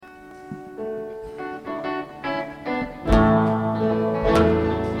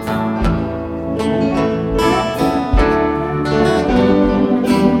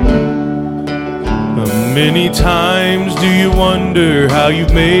Many times do you wonder how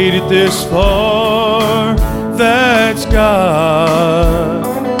you've made it this far? That's God.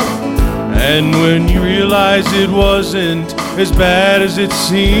 And when you realize it wasn't as bad as it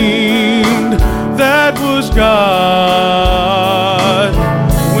seemed, that was God.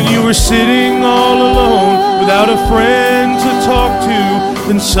 When you were sitting all alone without a friend to talk to,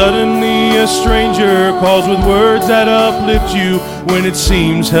 then suddenly a stranger calls with words that uplift you. When it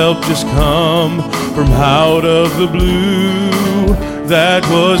seems help just come from out of the blue, that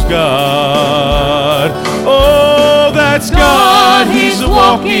was God. Oh, that's God. He's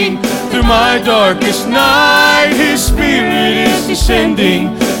walking through my darkest night. His Spirit is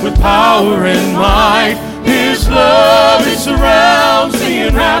descending with power and might. His love, it surrounds me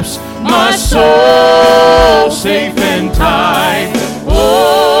and wraps my soul safe and tight.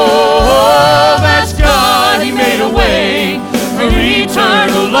 Oh, that's God. He made a way for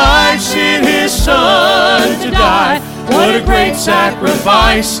eternal life, sent His Son to die. What a great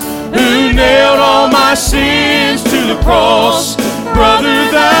sacrifice, who nailed all my sins to the cross. Brother,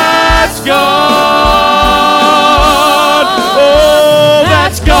 that's God. Oh,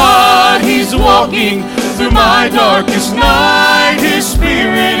 that's God. He's walking through my darkest night. His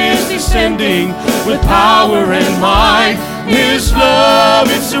Spirit is descending with power and might. His love,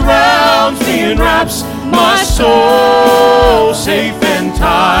 it surrounds me and wraps my soul safe and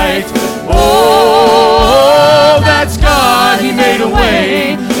tight. Oh, that's God. He made a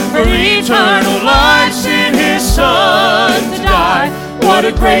way for eternal life, sent His Son to die. What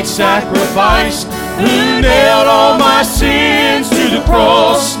a great sacrifice, who nailed all my sins to the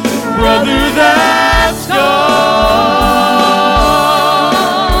cross. Brother, that's God.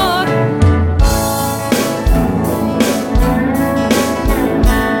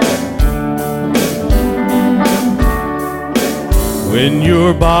 When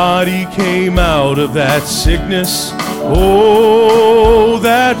your body came out of that sickness, oh,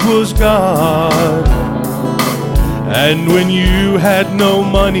 that was God. And when you had no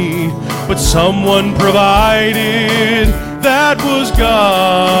money, but someone provided, that was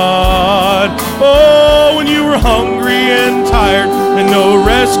God. Oh, when you were hungry and tired and no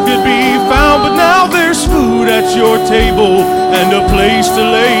rest could be found, but now there's food at your table and a place to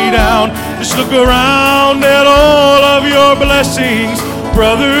lay down. Just look around at all of your blessings,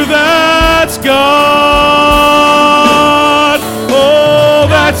 brother, that's God. Oh,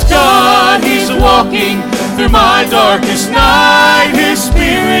 that's God. He's walking through my darkest night. His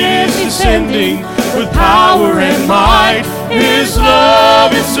Spirit is descending with power and might. His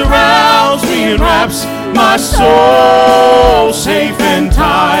love, it surrounds me and wraps my soul safe and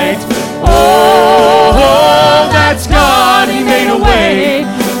tight. Oh, that's God. He made a way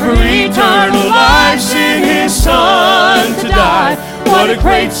for eternal life, sent His Son to die. What a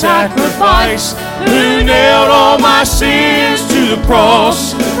great sacrifice, who nailed all my sins to the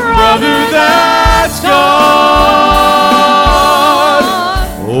cross. Brother, that's God.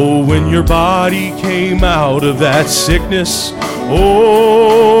 Oh, when your body came out of that sickness,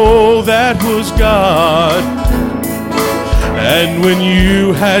 oh, that was God. And when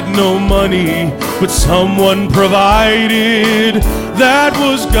you had no money, but someone provided, that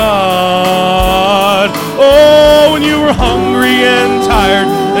was God. Oh, when you were hungry and tired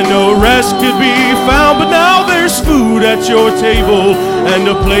and no rest could be found, but now there's food at your table and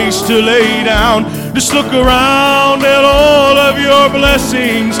a place to lay down. Just look around at all of your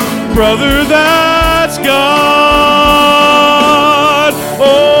blessings, brother, that's God.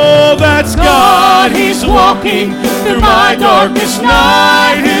 Oh, that's God. He's walking through my darkest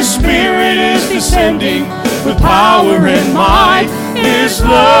night. His Spirit is descending with power and might. His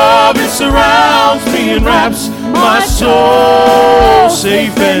love, it surrounds me and wraps my soul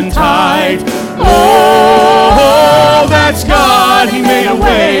safe and tight. Oh, that's God. He made a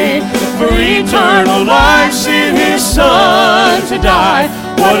way for eternal life, sent His Son to die.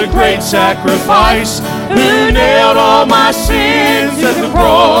 What a great sacrifice, who nailed all my sins at the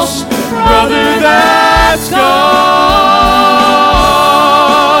cross. Brother, that's God.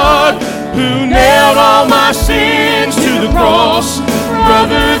 Who nailed all my sins to the cross.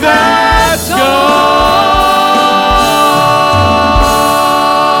 Brother, that's God.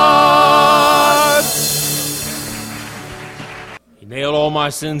 He nailed all my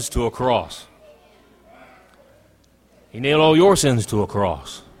sins to a cross. He nailed all your sins to a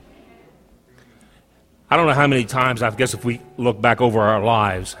cross. I don't know how many times, I guess if we look back over our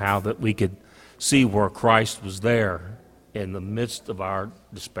lives, how that we could see where Christ was there in the midst of our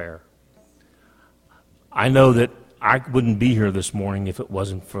despair. I know that I wouldn't be here this morning if it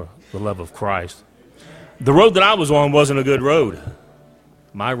wasn't for the love of Christ. The road that I was on wasn't a good road.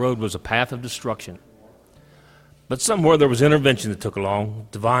 My road was a path of destruction. But somewhere there was intervention that took along,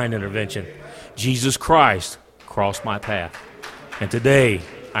 divine intervention. Jesus Christ crossed my path. And today,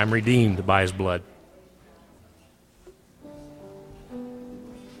 I'm redeemed by his blood.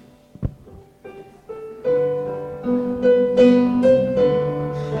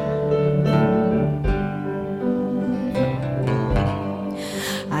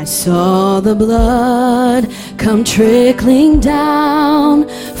 I saw the blood come trickling down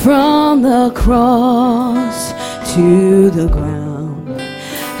from the cross to the ground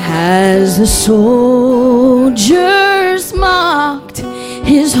as the soldiers mocked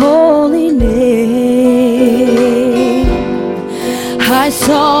his holy name. I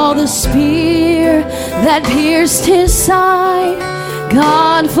saw the spear that pierced his side.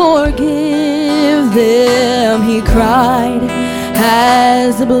 God forgive them, he cried,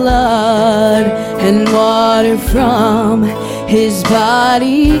 as the blood and water from his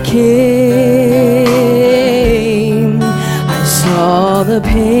body came. I saw the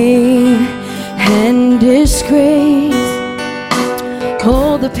pain and disgrace,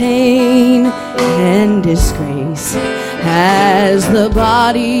 oh, the pain and disgrace, as the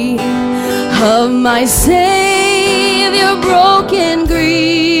body of my Savior broke and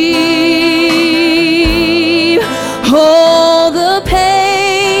grieved. Oh, the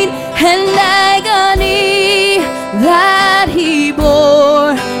pain and agony that he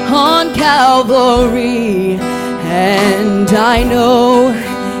bore on Calvary, and I know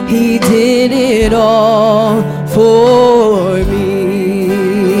he did it all for me.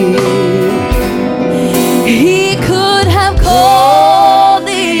 He could have called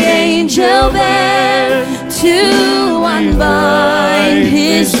the angel band to unbind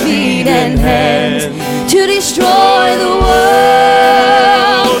his feet and hands, to destroy the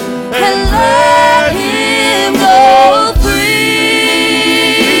world and let him go free.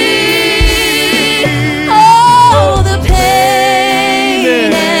 Oh, the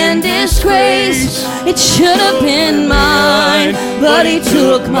pain and disgrace, it should have been mine, but he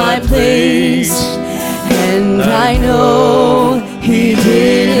took my place. And I know he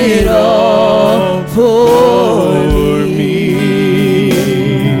did it all for me.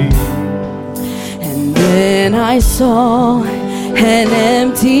 And then I saw an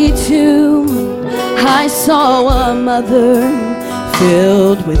empty tomb. I saw a mother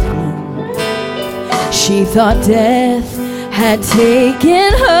filled with gloom. She thought death had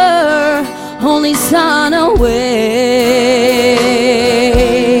taken her only son away.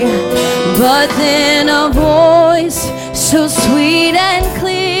 But then a voice so sweet and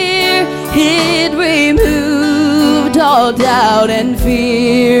clear, it removed all doubt and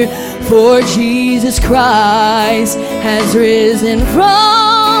fear. For Jesus Christ has risen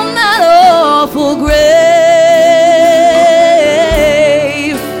from that awful grave.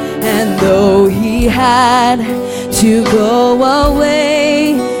 And though he had to go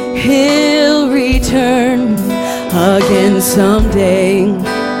away, he'll return again someday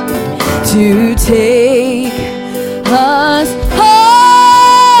to take us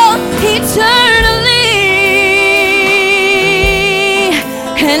home eternally.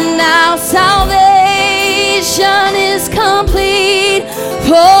 And now salvation is complete,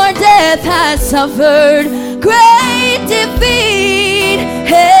 for death has suffered great defeat.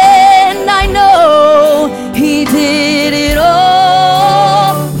 And I know he did it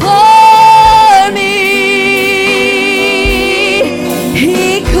all for me.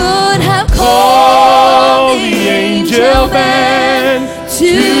 He could have called the angel band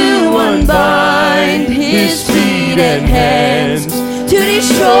to unbind his feet and hands, to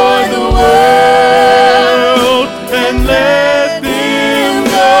destroy the world and let them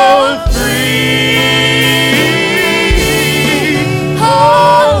go free.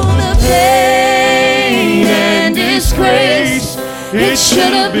 Oh, the pain and disgrace, it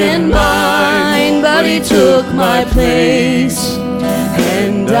should have been mine, but he took my place.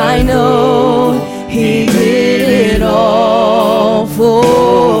 And I know he did it all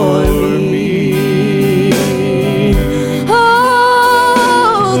for me.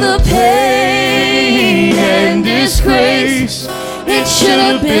 Oh, the pain and disgrace, it should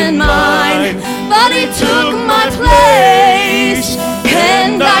have been mine, but he took my place.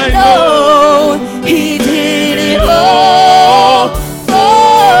 And I know he did it all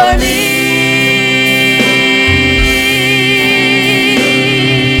for me.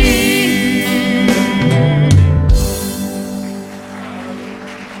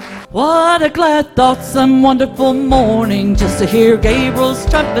 What a glad thought some wonderful morning just to hear Gabriel's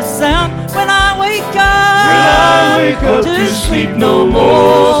trumpet sound when I wake up, to sleep no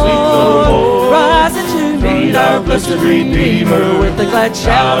more, sleep no more. Rising to meet our blessed Redeemer with a glad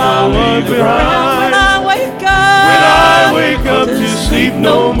shout I'll leave behind when I wake up, to sleep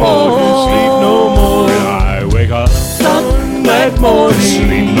no more, to sleep no more. When I wake up, some that morning,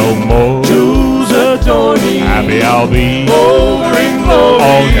 sleep no more. jewels adorning, Happy I'll be over in glory.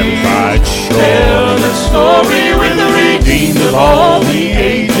 on heaven's bright shore. Tell the story with the redeemed of all the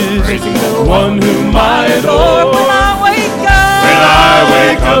ages, Praising the the one whom I adore. when I wake When I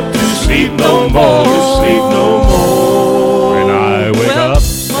wake up to sleep no more, to sleep no more. When I wake Well, up,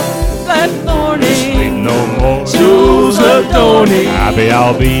 that sleep morning, no more. Jewels adorning, Happy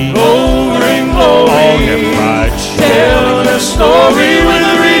I'll be over in on glory. heaven's bright shore. Tell the story with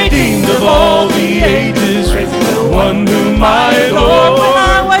the redeemed of all the ages, the one whom I adore. when I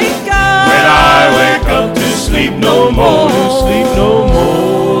wake up, When I wake up to sleep no more, to sleep no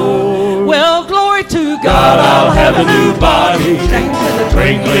more. well, glory to God, God, I'll have a new body, change in the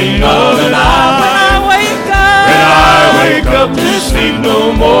twinkling of an when eye. I wake up, When I wake up to sleep no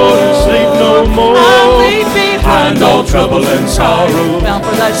more, to sleep no more. I'll leave behind Find all trouble and sorrow, bound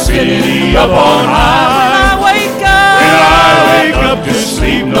for that city up on high. When I wake When up, I wake up to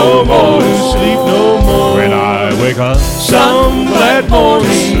sleep no more, to sleep no more. When I wake up, Some glad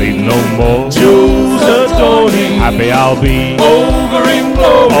morning, sleep no more. jewels adorning, Happy I'll be over in on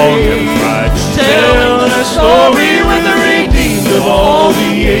glory. heaven's bright shore. Tell the story with the redeemed of all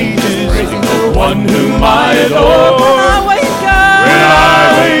the ages, the one whom I adore. when I wake up, When I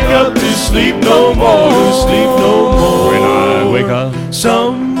wake up to sleep no more, to sleep no more. When I wake up,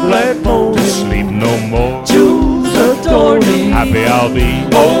 Some glad morning, sleep no more. jewels adorning, Happy I'll be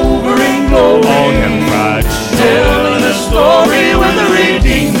over in on glory. heaven's bright shore. Telling a story with the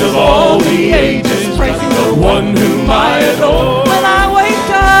redeemed of all the ages, the one whom I adore. when I wake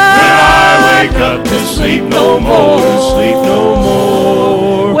When I up, wake up to sleep no more, to sleep no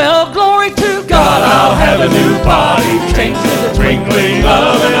more. well, glory to God, God, I'll have a new body, change in the twinkling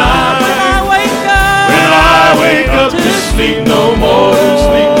of an when eye. I wake up, When I wake up to sleep no more, to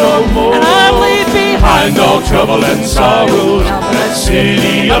sleep no more. and I leave behind Find all trouble and sorrows, that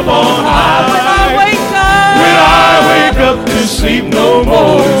city up on when high. I wake up, When I wake up to sleep no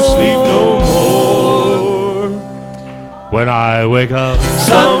more, to sleep no more. When I wake up,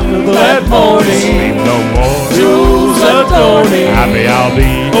 Some glad morning, sleep no more. jewels adorning, Happy I'll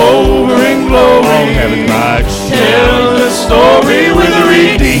be over in on glory. heaven's bright shore. Tell the story with the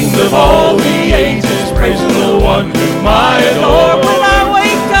redeemed of all the ages, praising the one whom I adore. when I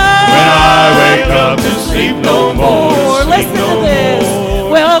wake When up, I wake up to sleep no more, to sleep listen no to this,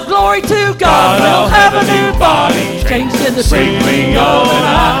 more. well, glory to God, God, we'll have a new body, change in the twinkling of an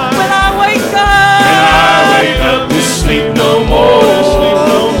eye. when I wake When I up, wake up to sleep no more, to sleep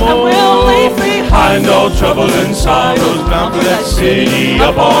no and we'll more. leave behind Find all trouble and sorrows, bound for that city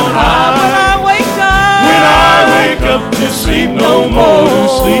up on when high. I wake up, When I wake up to sleep no more, to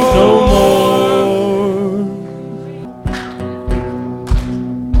sleep no more.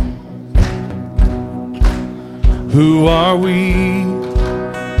 Who are we?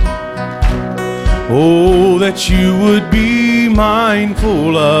 Oh, that you would be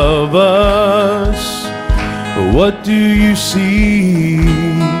mindful of us. What do you see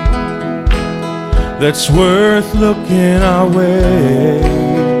that's worth looking our way?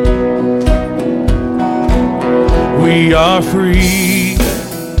 We are free,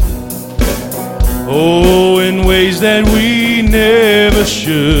 oh, in ways that we never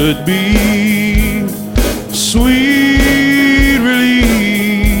should be. Sweet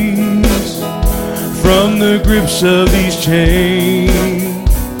release from the grips of these chains.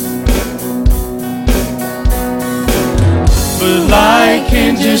 But like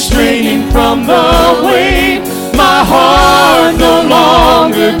hinges straining from the weight, my heart no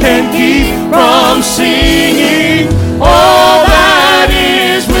longer can keep from singing. All that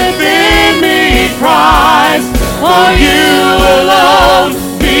is within me cries, for you alone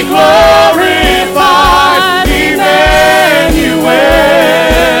be glorified.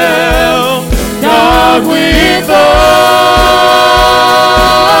 Emmanuel, God with us.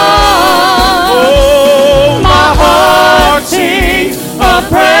 Oh, my heart sings a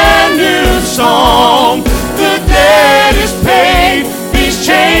brand new song. The debt is paid, these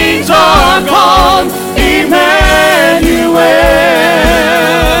chains are gone.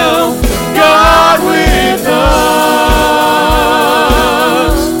 Emmanuel, God with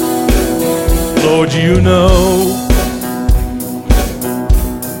us. Lord, you know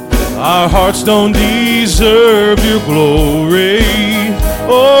our hearts don't deserve your glory.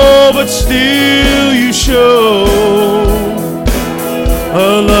 Oh, but still you show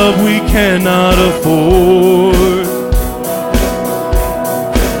a love we cannot afford.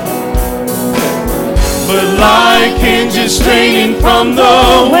 But like hinges straining from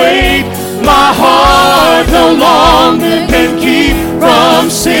the weight, my heart no longer can keep from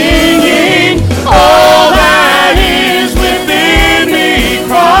singing. All that is within me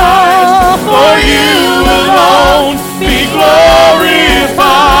cries, for you alone be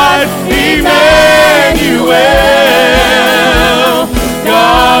glorified, Emmanuel,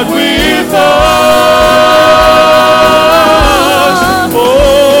 God with us.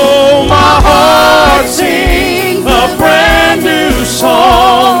 Oh, my heart sings a brand new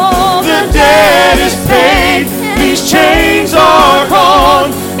song. The debt is paid, these chains are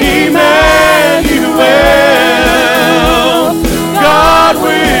gone, Emmanuel, God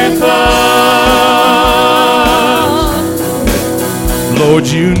with us. Lord,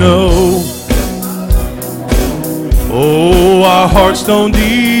 you know, oh, our hearts don't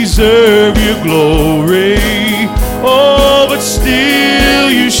deserve your glory. Oh, but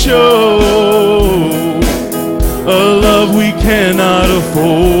still you show a love we cannot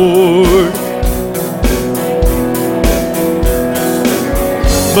afford.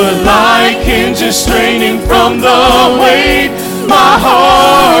 But like hinges straining from the weight, my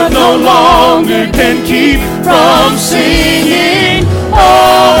heart no longer can keep from singing.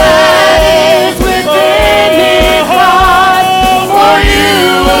 All that is within me cries, for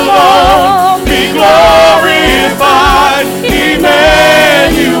you alone be glorified,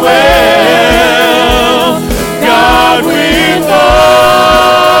 Emmanuel, God with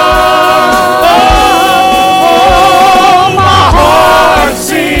us. Oh, my heart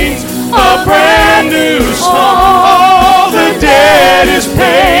sings a brand new song. All the debt is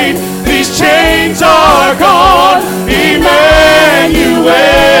paid, these chains are gone, Emmanuel,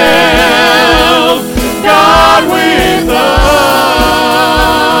 God with us.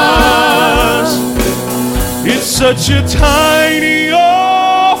 It's such a tiny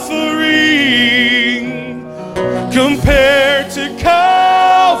offering compared to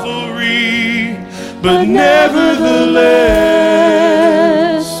Calvary, but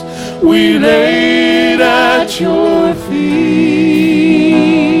nevertheless we lay it at your feet.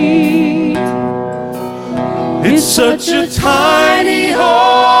 It's such a tiny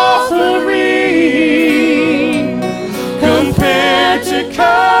offering compared to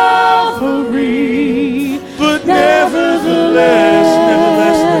Calvary, but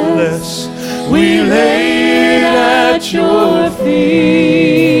nevertheless, we lay it at your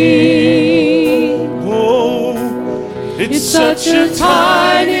feet. Oh, it's such a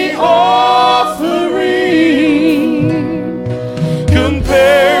tiny offering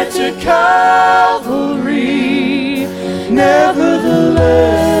compared to Calvary,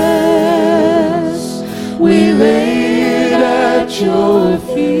 nevertheless, we lay it at your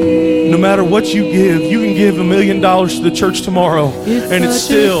feet. No matter what you can give $1 million to the church tomorrow, and it's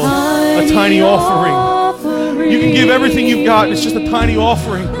still a tiny offering. You can give everything you've got, and it's just a tiny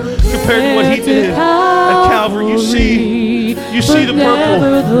offering compared to what he did at Calvary. You see the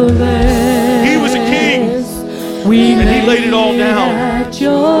purple. He was a king, and he laid it all down for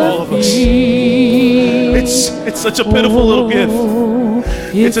all of us. It's such a pitiful little gift.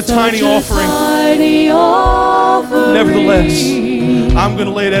 It's a tiny offering. Nevertheless, I'm going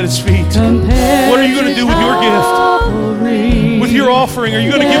to lay it at his feet. What are you going to do with your gift? With your offering, are you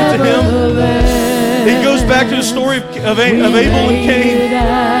going to give it to him? It goes back to the story of Abel and Cain.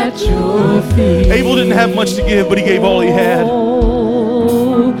 Abel didn't have much to give, but he gave all he had.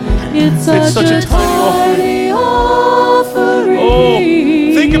 It's such a tiny offering. Oh,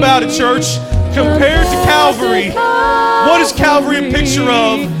 think about it, church. Compared to Calvary, what is Calvary a picture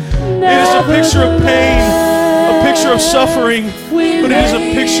of? It is a picture of pain, a picture of suffering, but it is a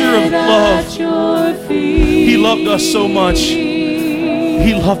picture of love. He loved us so much.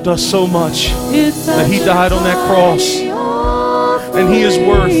 He loved us so much that he died on that cross. And he is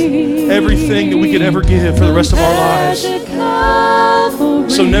worth everything that we could ever give for the rest of our lives.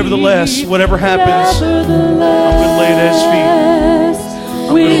 So nevertheless, whatever happens, I'm going to lay it at his feet.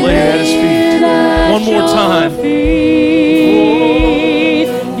 I'm going to lay it at his feet. One more time. Oh.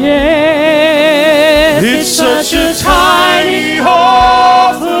 It's such a tiny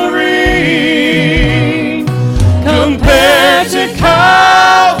offering compared to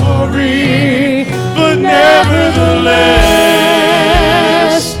Calvary, but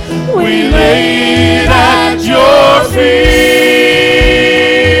nevertheless, we lay it at your feet.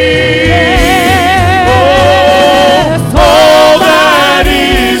 All that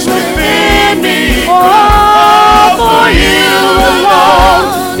is within me, all for you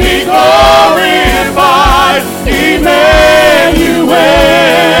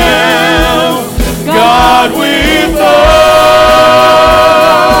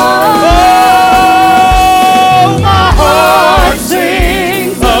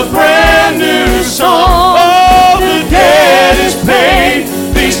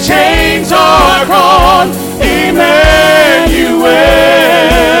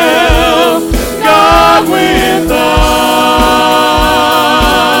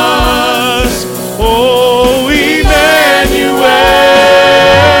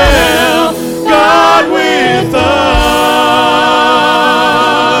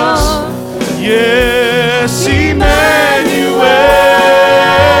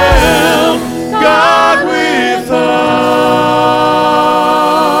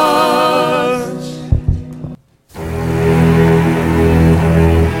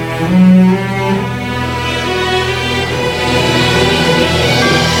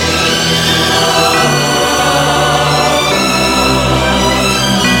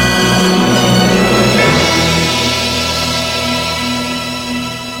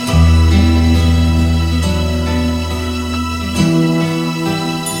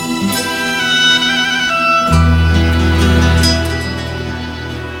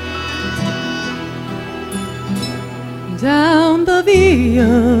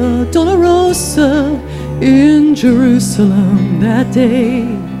Via Dolorosa in Jerusalem that day.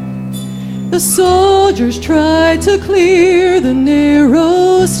 The soldiers tried to clear the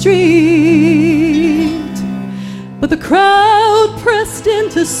narrow street, but the crowd pressed in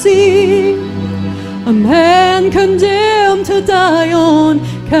to see a man condemned to die on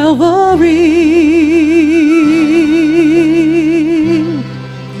Calvary.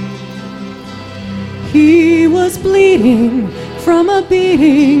 He was bleeding from a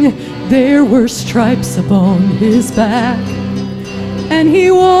beating. There were stripes upon his back, and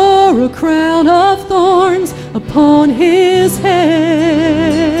he wore a crown of thorns upon his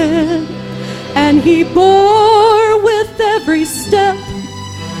head. And he bore with every step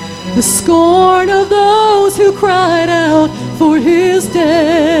the scorn of those who cried out for his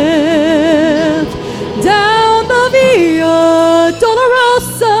death. Down the Via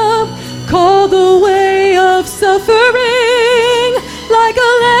Dolorosa, called the way of suffering, like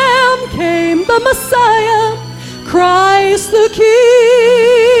a lamb came the Messiah, Christ the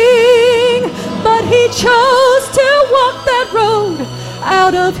King. But he chose to walk that road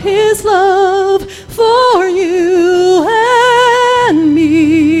out of his love for you and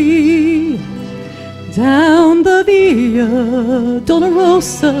me. Down the Via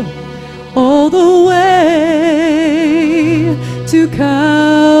Dolorosa, all the way to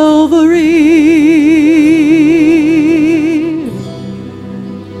Calvary.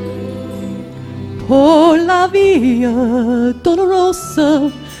 Por la Via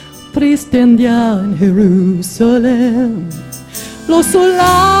Dolorosa, tristenda en Jerusalén, los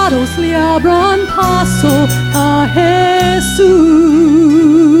soldados le abran paso a Jesús,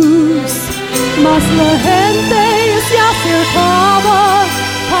 mas la gente se acercaba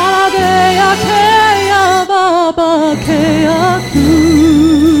para ver aquella aquella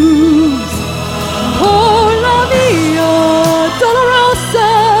cruz. Por la Via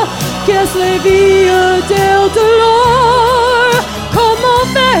Dolorosa, que es la vía del dolor, como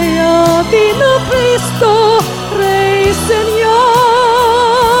vea vino Cristo, Rey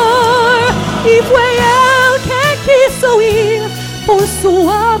Señor, y fue él que quiso ir por su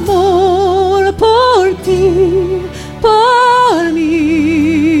amor, por ti, por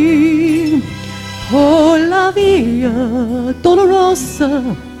mí. Por la Via Dolorosa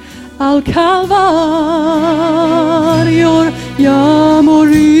al Calvario ya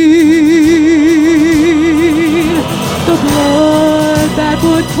morir. The blood that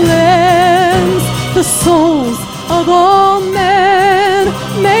would cleanse the souls of all men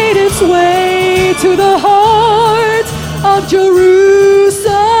made its way to the heart of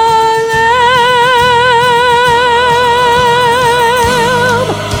Jerusalem.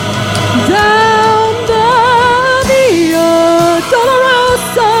 Down the Via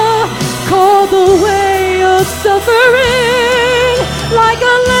Dolorosa, called the way of suffering, like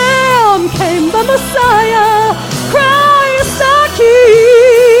a lamb came the Messiah, Christ the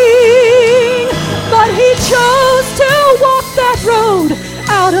King. But he chose to walk that road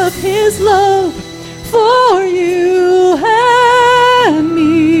out of his love for you and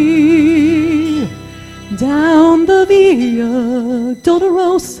me. Down the Via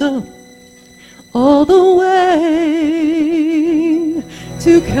Dolorosa, all the way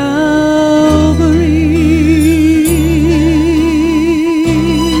to Calvary.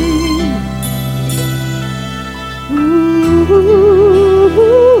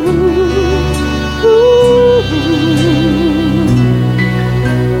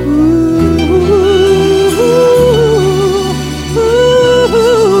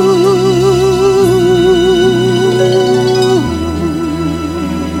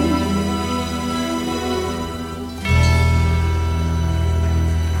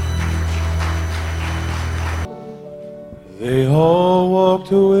 They all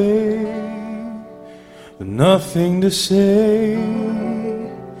walked away with nothing to say.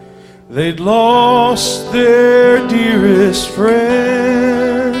 They'd lost their dearest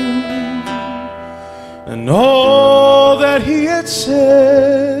friend, and all that he had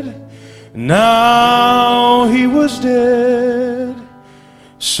said, now he was dead.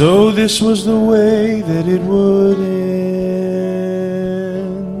 So this was the way that it would end.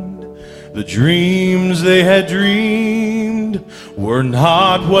 The dreams they had dreamed were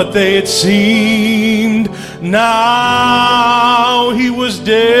not what they had seemed. Now he was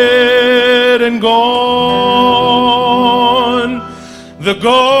dead and gone. The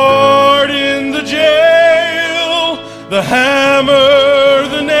guard in the jail, the hammer,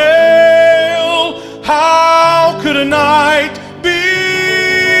 the nail. How could a night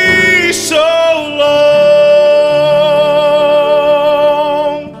be so long?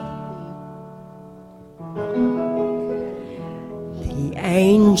 The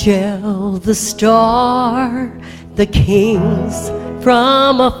angel, the star, the kings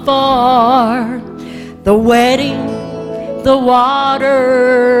from afar, the wedding, the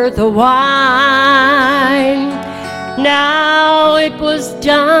water, the wine. Now it was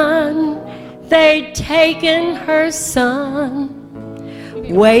done, they'd taken her son,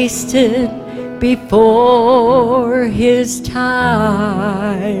 wasted before his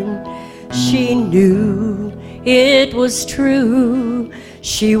time. She knew it was true,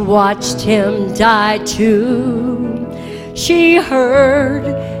 she watched him die too. She heard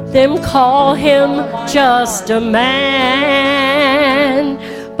them call him just a man,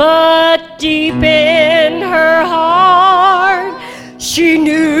 but deep in her heart, she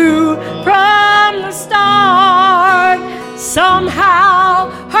knew from the start, somehow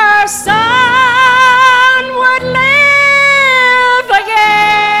her son would live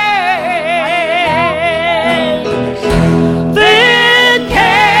again. Then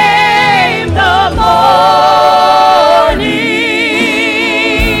came the morning,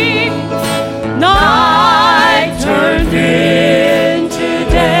 night turned into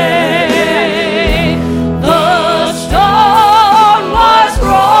day. The stone was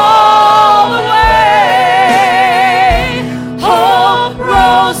rolled away, hope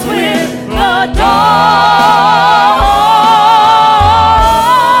rose with the dawn.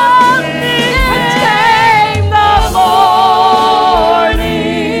 Then came the morning,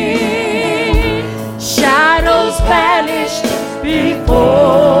 shadows vanished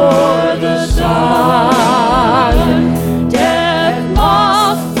before the sun. Death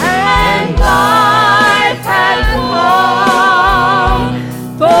lost and life had won,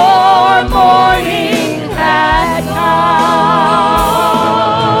 for morning had come.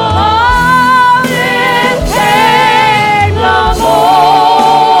 Then came the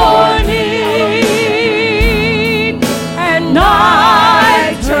morning, and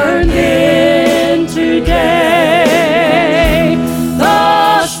night turned into day.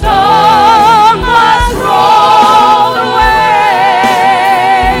 The stone was rolled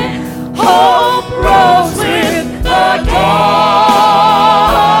away, hope rose with the dawn.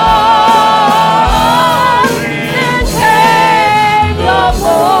 Then came the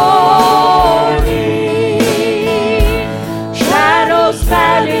morning, shadows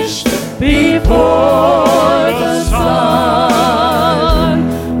vanished before the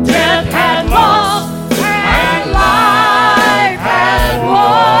sun. Death had lost and life had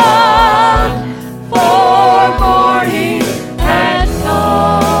won, for morning had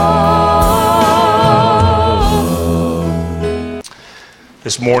come.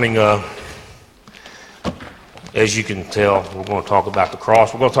 This morning, as you can tell, we're going to talk about the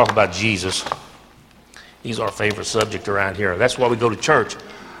cross. We're going to talk about Jesus. He's our favorite subject around here. That's why we go to church.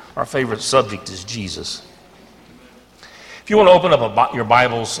 Our favorite subject is Jesus. If you want to open up your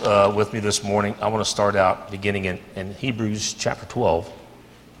Bibles with me this morning, I want to start out beginning in Hebrews chapter 12.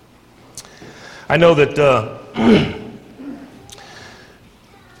 I know that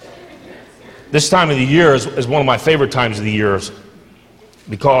this time of the year is one of my favorite times of the years,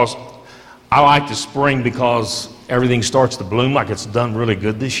 because I like the spring because everything starts to bloom like it's done really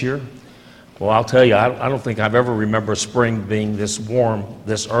good this year. Well, I'll tell you, I don't think I've ever remembered spring being this warm,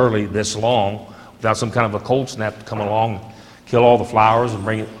 this early, this long, without some kind of a cold snap to come along, kill all the flowers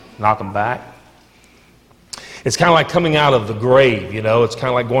and knock them back. It's kind of like coming out of the grave, you know. It's kind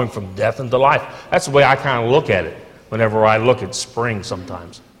of like going from death into life. That's the way I kind of look at it whenever I look at spring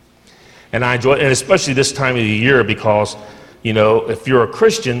sometimes. And I enjoy it, and especially this time of the year, because, you know, if you're a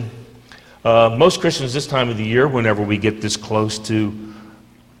Christian, most Christians this time of the year, whenever we get this close to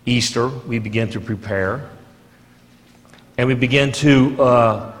Easter, we begin to prepare. And we begin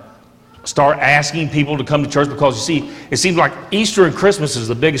to start asking people to come to church, because, you see, it seems like Easter and Christmas is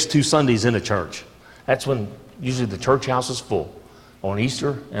the biggest 2 Sundays in a church. That's when usually the church house is full, on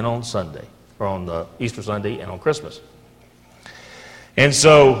Easter and on Sunday, or on the Easter Sunday and on Christmas. And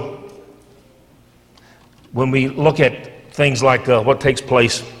so when we look at things like what takes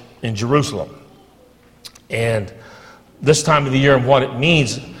place in Jerusalem, and this time of the year and what it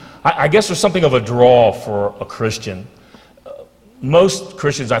means, I guess there's something of a draw for a Christian. Most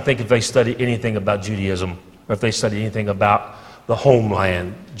Christians, I think, if they study anything about Judaism, or if they study anything about the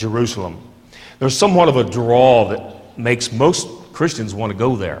homeland, Jerusalem, there's somewhat of a draw that makes most Christians want to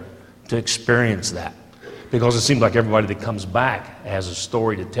go there to experience that, because it seems like everybody that comes back has a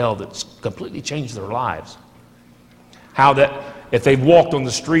story to tell that's completely changed their lives. How that if they've walked on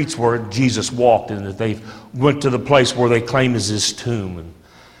the streets where Jesus walked, and that they've went to the place where they claim is his tomb,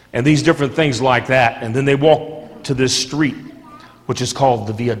 and these different things like that, and then they walk to this street, which is called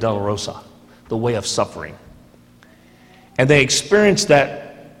the Via Dolorosa, the way of suffering. And they experience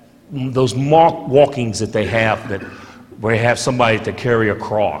that those walkings that they have, that where you have somebody to carry a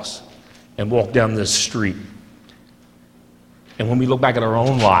cross and walk down this street. And when we look back at our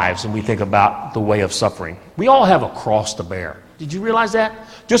own lives and we think about the way of suffering, we all have a cross to bear. Did you realize that?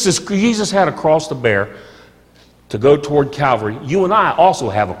 Just as Jesus had a cross to bear to go toward Calvary, you and I also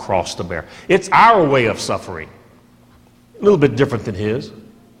have a cross to bear. It's our way of suffering. A little bit different than his,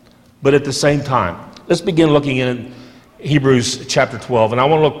 but at the same time. Let's begin looking in Hebrews chapter 12, and I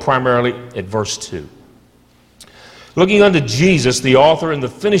want to look primarily at verse 2. Looking unto Jesus, the author and the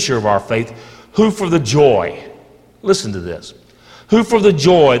finisher of our faith, who for the joy, listen to this, who for the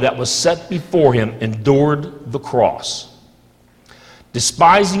joy that was set before him endured the cross,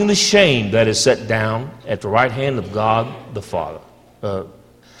 despising the shame that is set down at the right hand of God the Father.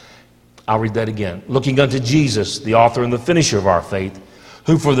 I'll read that again. Looking unto Jesus, the author and the finisher of our faith,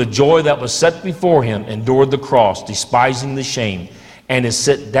 who for the joy that was set before him endured the cross, despising the shame, and is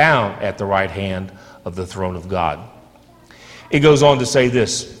set down at the right hand of the throne of God. It goes on to say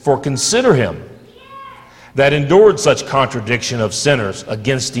this, for consider him that endured such contradiction of sinners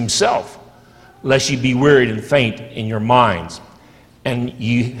against himself, lest ye be wearied and faint in your minds, and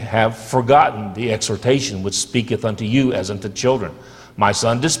ye have forgotten the exhortation which speaketh unto you as unto children. My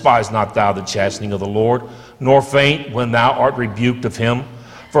son, despise not thou the chastening of the Lord, nor faint when thou art rebuked of him.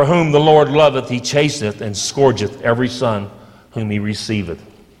 For whom the Lord loveth, he chasteneth and scourgeth every son whom he receiveth.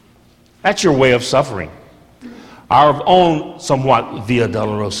 That's your way of suffering. Our own somewhat via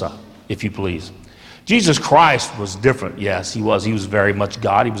dolorosa, if you please. Jesus Christ was different. Yes, he was. He was very much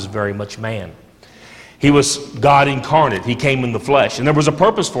God. He was very much man. He was God incarnate. He came in the flesh, and there was a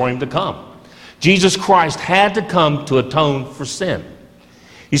purpose for him to come. Jesus Christ had to come to atone for sin.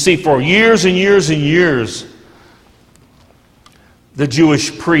 You see, for years and years and years, the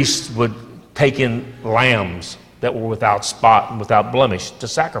Jewish priests would take in lambs that were without spot and without blemish to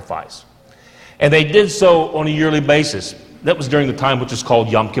sacrifice. And they did so on a yearly basis. That was during the time which is called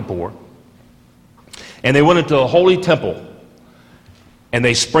Yom Kippur. And they went into a holy temple and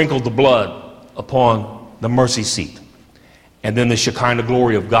they sprinkled the blood upon the mercy seat. And then the Shekinah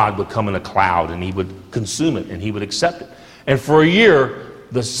glory of God would come in a cloud and he would consume it and he would accept it. And for a year,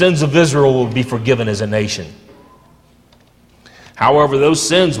 the sins of Israel would be forgiven as a nation. However, those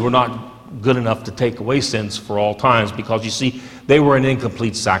sins were not good enough to take away sins for all times because, you see, they were an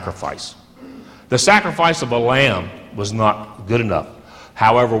incomplete sacrifice. The sacrifice of a lamb was not good enough.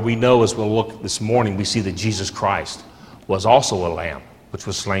 However, we know as we'll look this morning, we see that Jesus Christ was also a lamb, which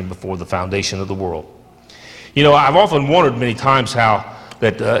was slain before the foundation of the world. You know, I've often wondered many times how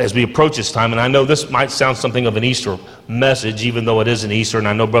that as we approach this time, and I know this might sound something of an Easter message, even though it isn't Easter, and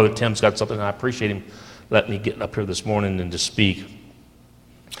I know Brother Tim's got something, and I appreciate him letting me get up here this morning and to speak.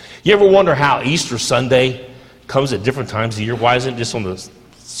 You ever wonder how Easter Sunday comes at different times of the year? Why isn't it just on a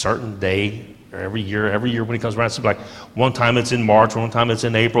certain day every year when it comes around? It's like one time it's in March, one time it's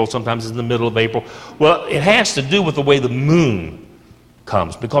in April, sometimes it's in the middle of April. Well, it has to do with the way the moon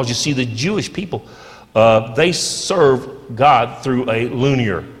comes, because you see the Jewish people, they serve God through a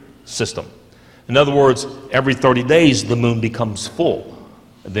lunar system. In other words, every 30 days the moon becomes full.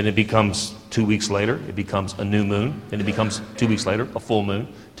 And then it becomes 2 weeks later, it becomes a new moon. Then it becomes 2 weeks later, a full moon.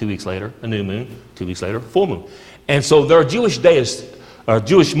 2 weeks later, a new moon. 2 weeks later, full moon. And so their Jewish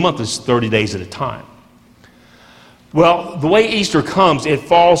month is 30 days at a time. Well, the way Easter comes, it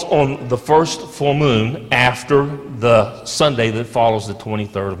falls on the first full moon after the Sunday that follows the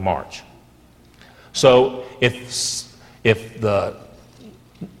 23rd of March. So if the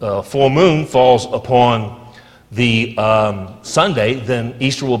full moon falls upon the Sunday, then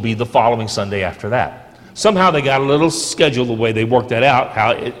Easter will be the following Sunday after that. Somehow they got a little schedule, the way they worked that out,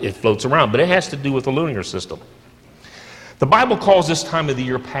 how it floats around, but it has to do with the lunar system. The Bible calls this time of the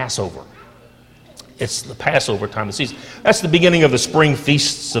year Passover. It's the Passover time of the season. That's the beginning of the spring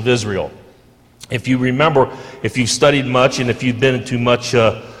feasts of Israel. If you remember, if you've studied much and if you've been to much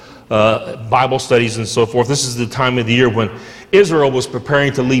Bible studies and so forth, this is the time of the year when Israel was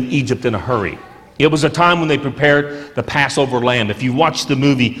preparing to leave Egypt in a hurry. It was a time when they prepared the Passover lamb. If you watch the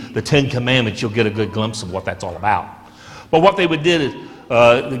movie, The Ten Commandments, you'll get a good glimpse of what that's all about. But what they would do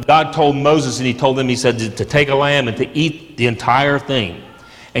is, God told Moses, and he told them, he said to take a lamb and to eat the entire thing.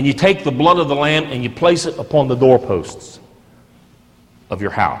 And you take the blood of the lamb and you place it upon the doorposts of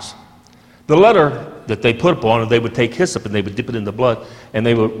your house. The letter that they put upon it, they would take hyssop and they would dip it in the blood and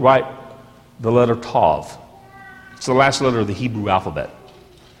they would write the letter Tav. It's the last letter of the Hebrew alphabet.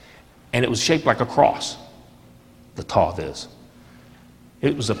 And it was shaped like a cross. The Tav is.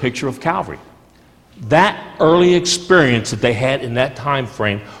 It was a picture of Calvary. That early experience that they had in that time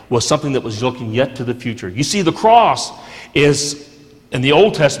frame was something that was looking yet to the future. You see, the cross is in the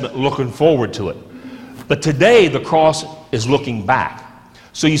Old Testament looking forward to it. But today the cross is looking back.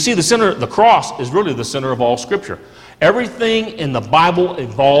 So you see, the cross is really the center of all Scripture. Everything in the Bible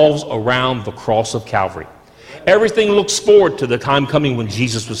evolves around the cross of Calvary. Everything looks forward to the time coming when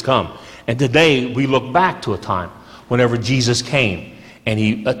Jesus was come. And today we look back to a time whenever Jesus came and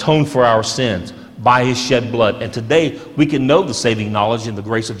he atoned for our sins by his shed blood. And today we can know the saving knowledge and the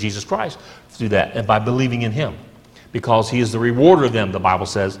grace of Jesus Christ through that and by believing in him, because he is the rewarder of them, the Bible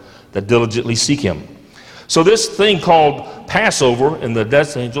says, that diligently seek him. So this thing called Passover and the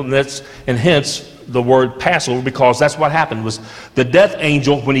death angel, and hence the word Passover, because that's what happened, was the death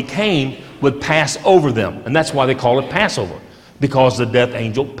angel, when he came, would pass over them. And that's why they call it Passover, because the death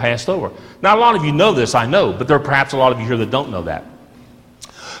angel passed over. Now, a lot of you know this, I know, but there are perhaps a lot of you here that don't know that.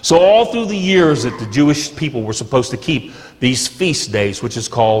 So all through the years that the Jewish people were supposed to keep these feast days, which is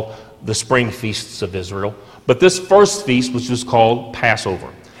called the spring feasts of Israel, but this first feast, which was called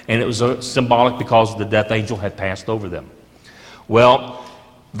Passover, and it was symbolic because the death angel had passed over them. Well,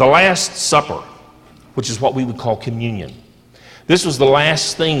 the Last Supper, which is what we would call communion, this was the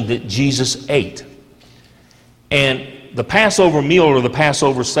last thing that Jesus ate. And the Passover meal or the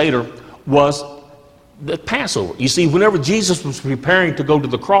Passover Seder was the Passover. You see, whenever Jesus was preparing to go to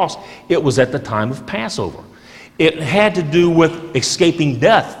the cross, it was at the time of Passover. It had to do with escaping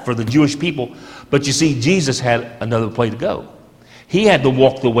death for the Jewish people. But you see, Jesus had another place to go. He had to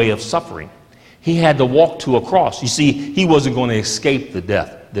walk the way of suffering. He had to walk to a cross. You see, he wasn't going to escape the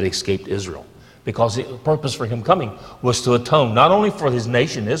death that escaped Israel, because the purpose for him coming was to atone not only for his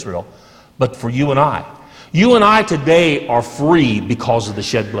nation Israel, but for you and I. You and I today are free because of the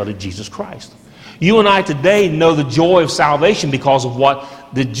shed blood of Jesus Christ. You and I today know the joy of salvation because of what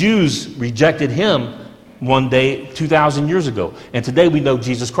the Jews rejected him one day 2,000 years ago. And today we know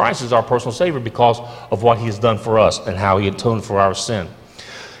Jesus Christ is our personal Savior because of what he has done for us and how he atoned for our sin.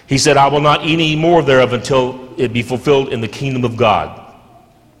 He said, I will not eat any more thereof until it be fulfilled in the kingdom of God.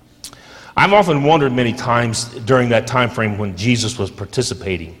 I've often wondered many times during that time frame when Jesus was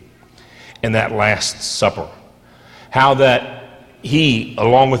participating in that Last Supper, how that he,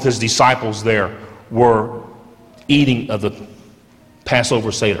 along with his disciples there, were eating of the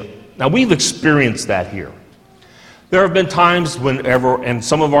Passover Seder. Now, we've experienced that here. There have been times whenever, in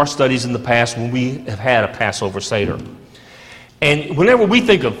some of our studies in the past, when we have had a Passover Seder. And whenever we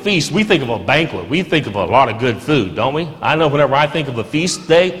think of feast, we think of a banquet. We think of a lot of good food, don't we? I know whenever I think of a feast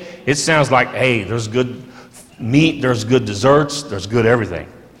day, it sounds like, hey, there's good meat, there's good desserts, there's good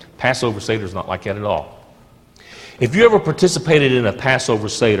everything. Passover Seder is not like that at all. If you ever participated in a Passover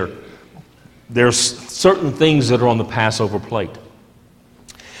Seder, there's certain things that are on the Passover plate.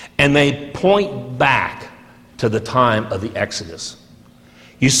 And they point back to the time of the Exodus.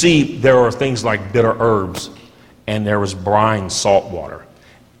 You see, there are things like bitter herbs, and there was brine salt water.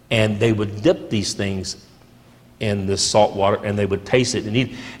 And they would dip these things in this salt water, and they would taste it and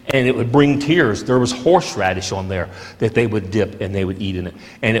eat, and it would bring tears. There was horseradish on there that they would dip and they would eat in it,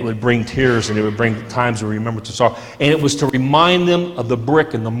 and it would bring tears, and it would bring times to remember to sorrow. And it was to remind them of the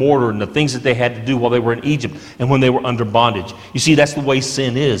brick and the mortar and the things that they had to do while they were in Egypt and when they were under bondage. You see, that's the way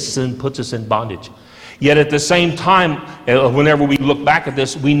sin is. Sin puts us in bondage. Yet at the same time, whenever we look back at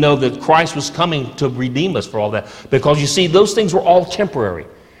this, we know that Christ was coming to redeem us for all that, because you see, those things were all temporary.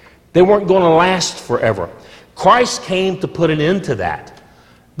 They weren't going to last forever. Christ came to put an end to that.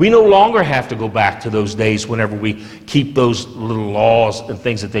 We no longer have to go back to those days whenever we keep those little laws and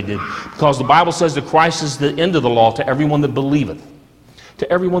things that they did, because the Bible says that Christ is the end of the law to everyone that believeth.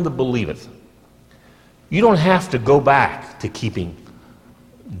 To everyone that believeth. You don't have to go back to keeping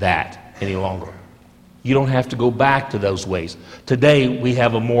that any longer. You don't have to go back to those ways. Today we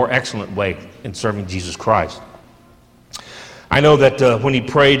have a more excellent way in serving Jesus Christ. I know that when he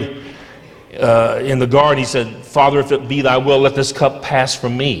prayed in the garden, he said, Father, if it be thy will, let this cup pass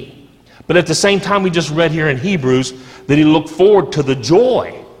from me. But at the same time, we just read here in Hebrews that he looked forward to the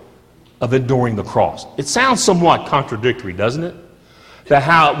joy of enduring the cross. It sounds somewhat contradictory, doesn't it? That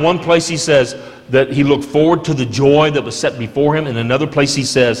how at one place he says that he looked forward to the joy that was set before him, and in another place he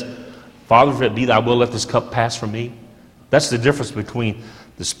says, Father, if it be thy will, let this cup pass from me. That's the difference between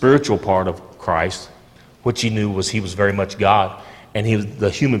the spiritual part of Christ, which he knew was he was very much God, and the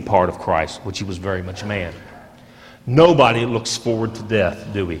human part of Christ, which he was very much man. Nobody looks forward to death,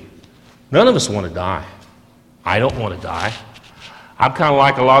 do we? None of us want to die. I don't want to die. I'm kind of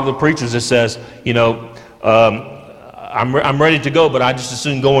like a lot of the preachers that says, you know, I'm ready to go, but I just as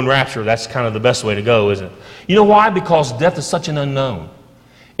soon go in rapture. That's kind of the best way to go, isn't it? You know why? Because death is such an unknown.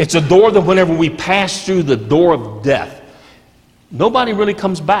 It's a door that whenever we pass through the door of death, nobody really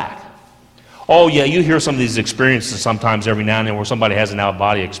comes back. Oh, yeah, you hear some of these experiences sometimes every now and then where somebody has an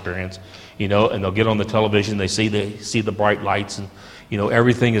out-of-body experience, you know, and they'll get on the television, they see the bright lights, and, you know,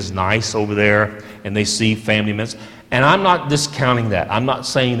 everything is nice over there, and they see family members. And I'm not discounting that. I'm not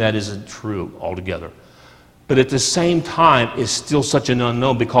saying that isn't true altogether. But at the same time, it's still such an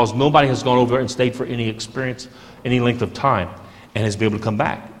unknown because nobody has gone over and stayed for any experience, any length of time, and has been able to come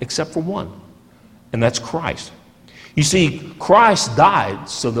back, except for one, and that's Christ. You see, Christ died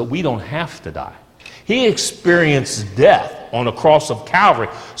so that we don't have to die. He experienced death on the cross of Calvary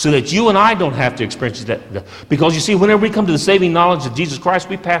so that you and I don't have to experience that. Because you see, whenever we come to the saving knowledge of Jesus Christ,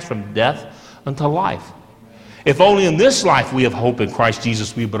 we pass from death unto life. If only in this life we have hope in Christ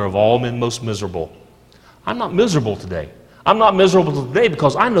Jesus, we but of all men most miserable. I'm not miserable today. I'm not miserable today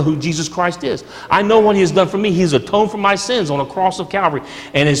because I know who Jesus Christ is. I know what he has done for me. He's atoned for my sins on the cross of Calvary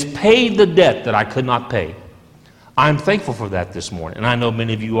and has paid the debt that I could not pay. I'm thankful for that this morning, and I know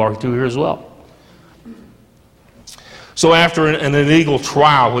many of you are too here as well. So after an illegal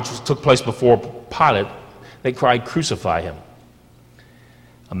trial which took place before Pilate, they cried, "Crucify him."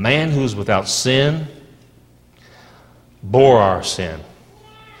 A man who is without sin bore our sin,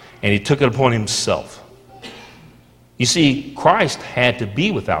 and he took it upon himself. You see, Christ had to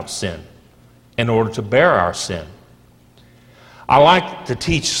be without sin in order to bear our sin. I like to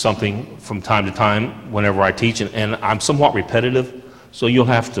teach something from time to time whenever I teach, and I'm somewhat repetitive, so you'll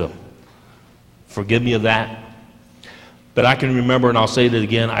have to forgive me of that. But I can remember, and I'll say that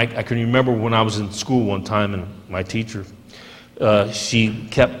again, I can remember when I was in school one time, and my teacher, she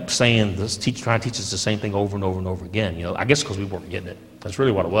kept saying, trying to teach us the same thing over and over and over again. You know, I guess because we weren't getting it. That's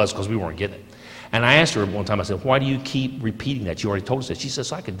really what it was, because we weren't getting it. And I asked her one time, I said, "Why do you keep repeating that? You already told us that." She said,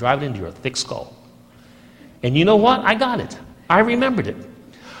 "So I could drive it into your thick skull." And you know what? I got it. I remembered it.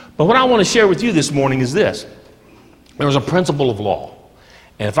 But what I want to share with you this morning is this. There was a principle of law.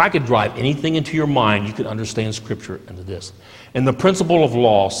 And if I could drive anything into your mind, you could understand Scripture into this. And the principle of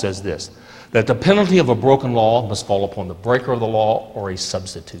law says this, that the penalty of a broken law must fall upon the breaker of the law or a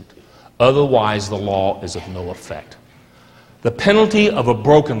substitute. Otherwise, the law is of no effect. The penalty of a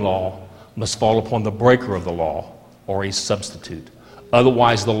broken law must fall upon the breaker of the law or a substitute.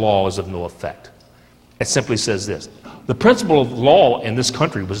 Otherwise, the law is of no effect. It simply says this. The principle of law in this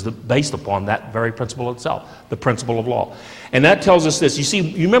country was based upon that very principle itself, the principle of law. And that tells us this. You see,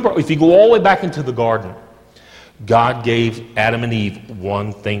 you remember, if you go all the way back into the garden, God gave Adam and Eve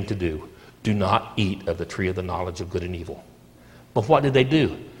one thing to do. Do not eat of the tree of the knowledge of good and evil. But what did they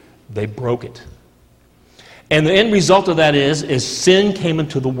do? They broke it. And the end result of that is sin came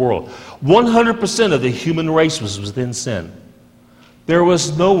into the world. 100% of the human race was within sin. There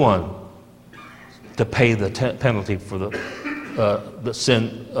was no one to pay the penalty for the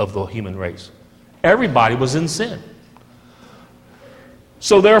sin of the human race. Everybody was in sin.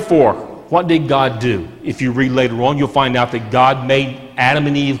 So therefore, what did God do? If you read later on, you'll find out that God made Adam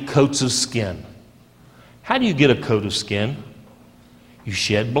and Eve coats of skin. How do you get a coat of skin? You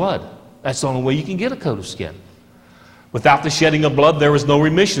shed blood. That's the only way you can get a coat of skin. Without the shedding of blood, there is no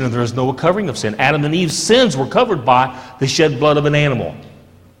remission and there is no covering of sin. Adam and Eve's sins were covered by the shed blood of an animal.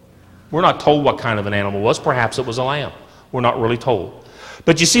 We're not told what kind of an animal it was. Perhaps it was a lamb. We're not really told.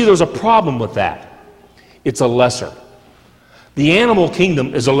 But you see, there's a problem with that. It's a lesser. The animal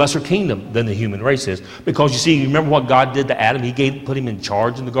kingdom is a lesser kingdom than the human race is. Because you see, remember what God did to Adam? He put him in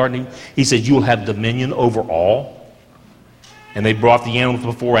charge in the garden. He said, "You will have dominion over all." And they brought the animals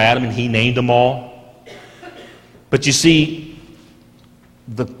before Adam and he named them all. But you see,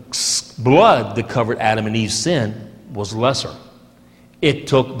 the blood that covered Adam and Eve's sin was lesser. It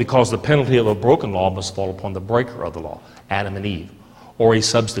took, because the penalty of a broken law must fall upon the breaker of the law, Adam and Eve, or a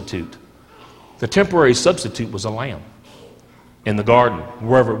substitute. The temporary substitute was a lamb in the garden,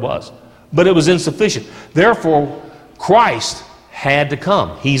 wherever it was. But it was insufficient. Therefore, Christ had to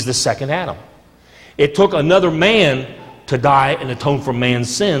come. He's the second Adam. It took another man to die and atone for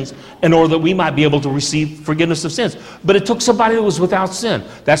man's sins in order that we might be able to receive forgiveness of sins. But it took somebody that was without sin.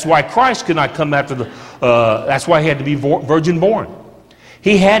 That's why Christ could not come after that's why he had to be virgin born.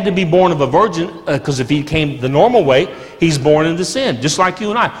 He had to be born of a virgin because if he came the normal way, he's born into sin, just like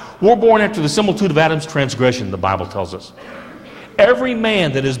you and I. We're born after the similitude of Adam's transgression, the Bible tells us. Every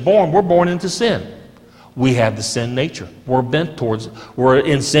man that is born, we're born into sin. We have the sin nature. We're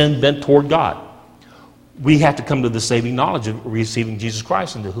in sin bent toward God. We have to come to the saving knowledge of receiving Jesus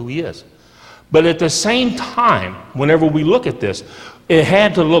Christ into who he is. But at the same time, whenever we look at this,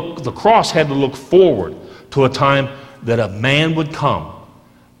 the cross had to look forward to a time that a man would come,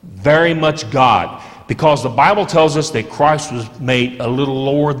 very much God, because the Bible tells us that Christ was made a little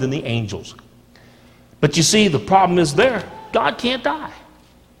lower than the angels. But you see, the problem is there. God can't die.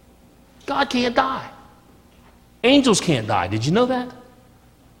 God can't die. Angels can't die. Did you know that?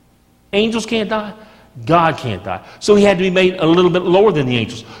 Angels can't die. God can't die. So he had to be made a little bit lower than the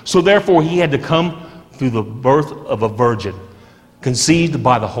angels. So therefore he had to come through the birth of a virgin, conceived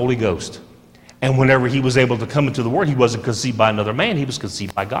by the Holy Ghost. And whenever he was able to come into the world, he wasn't conceived by another man. He was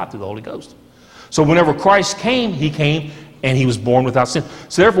conceived by God through the Holy Ghost. So whenever Christ came, he came and he was born without sin.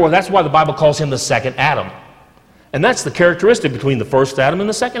 So therefore, that's why the Bible calls him the second Adam. And that's the characteristic between the first Adam and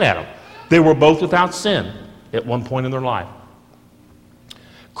the second Adam. They were both without sin at one point in their life.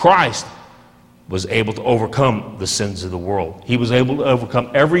 Christ was able to overcome the sins of the world. He was able to overcome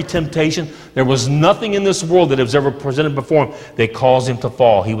every temptation. There was nothing in this world that was ever presented before him that caused him to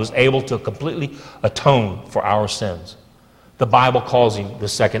fall. He was able to completely atone for our sins. The Bible calls him the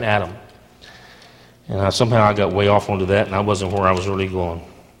second Adam. And somehow I got way off onto that, and I wasn't where I was really going.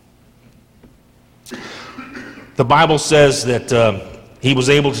 The Bible says that he was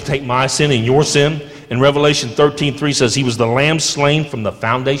able to take my sin and your sin. In Revelation 13:3 says he was the lamb slain from the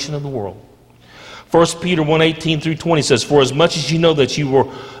foundation of the world. 1 Peter 1:18 through 20 says, for as much as you know that you were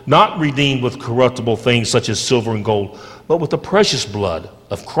not redeemed with corruptible things such as silver and gold, but with the precious blood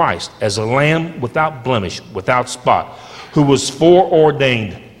of Christ, as a lamb without blemish, without spot, who was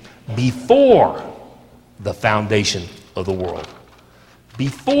foreordained before the foundation of the world.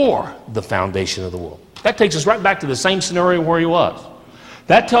 Before the foundation of the world. That takes us right back to the same scenario where he was.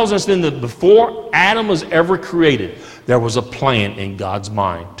 That tells us then that before Adam was ever created, there was a plan in God's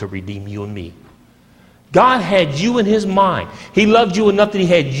mind to redeem you and me. God had you in his mind. He loved you enough that he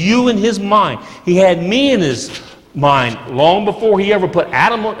had you in his mind. He had me in his mind long before he ever put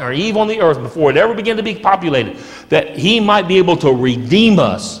Adam or Eve on the earth, before it ever began to be populated, that he might be able to redeem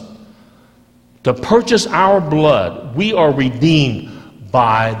us, to purchase our blood. We are redeemed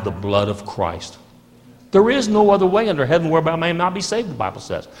by the blood of Christ. There is no other way under heaven whereby man not be saved, the Bible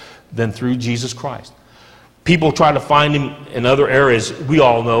says, than through Jesus Christ. People try to find him in other areas. We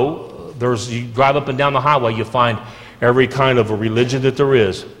all know. You drive up and down the highway, you find every kind of a religion that there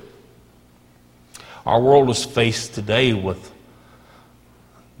is. Our world is faced today with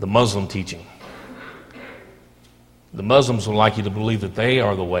the Muslim teaching. The Muslims would like you to believe that they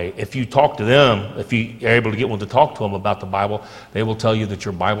are the way. If you talk to them, if you are able to get one to talk to them about the Bible, they will tell you that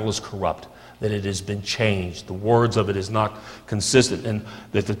your Bible is corrupt, that it has been changed. The words of it is not consistent, and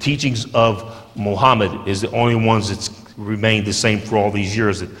that the teachings of Muhammad is the only ones that's remained the same for all these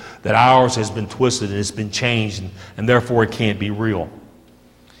years, that ours has been twisted and it's been changed, and therefore it can't be real.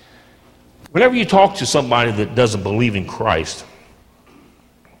 Whenever you talk to somebody that doesn't believe in Christ,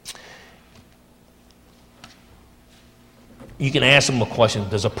 you can ask them a question: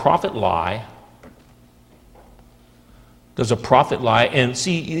 does a prophet lie? Does a prophet lie? And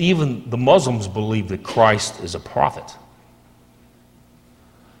see, even the Muslims believe that Christ is a prophet.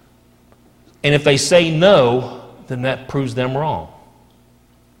 And if they say no, then that proves them wrong.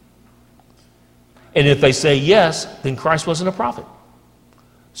 And if they say yes, then Christ wasn't a prophet.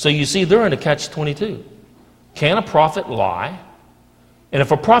 So you see, they're in a catch-22. Can a prophet lie? And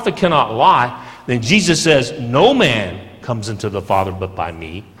if a prophet cannot lie, then Jesus says, no man comes into the Father but by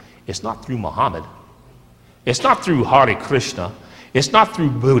me. It's not through Muhammad. It's not through Hare Krishna. It's not through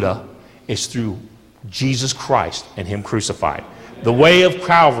Buddha. It's through Jesus Christ and him crucified. The way of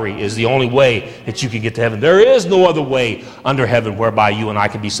Calvary is the only way that you can get to heaven. There is no other way under heaven whereby you and I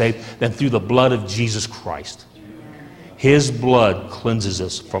can be saved than through the blood of Jesus Christ. His blood cleanses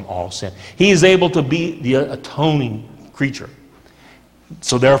us from all sin. He is able to be the atoning creature.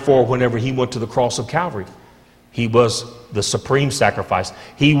 So therefore, whenever he went to the cross of Calvary, he was the supreme sacrifice.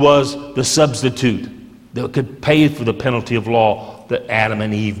 He was the substitute that could pay for the penalty of law that Adam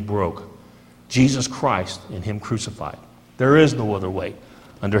and Eve broke. Jesus Christ and him crucified. There is no other way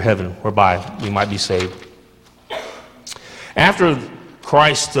under heaven whereby we might be saved. After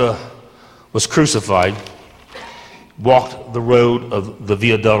Christ was crucified, walked the road of the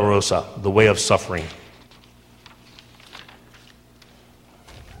Via Dolorosa, the way of suffering.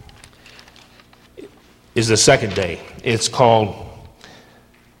 Is the second day. It's called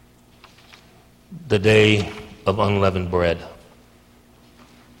the Day of Unleavened Bread.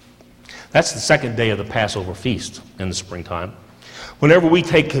 That's the second day of the Passover feast in the springtime. Whenever we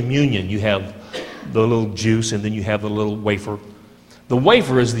take communion, you have the little juice and then you have the little wafer. The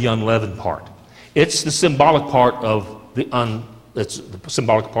wafer is the unleavened part. It's the symbolic part of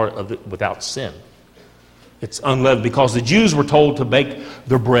without sin. It's unleavened because the Jews were told to bake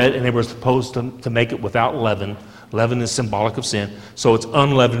their bread and they were supposed to make it without leaven. Leaven is symbolic of sin, so it's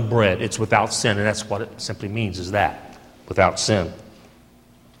unleavened bread. It's without sin, and that's what it simply means, is that, without sin.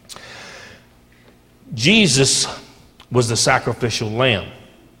 Jesus was the sacrificial lamb.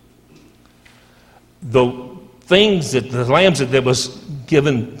 the things that the lambs that was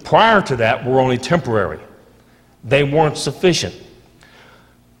given prior to that were only temporary. They weren't sufficient.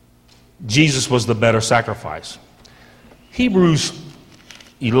 Jesus was the better sacrifice. Hebrews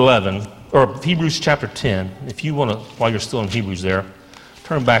 11, or Hebrews chapter 10, if you want to, while you're still in Hebrews there,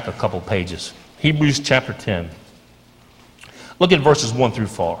 turn back a couple pages. Hebrews chapter 10. Look at verses 1 through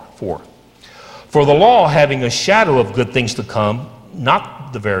 4. For the law, having a shadow of good things to come,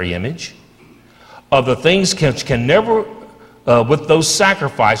 not the very image, of the things can never, with those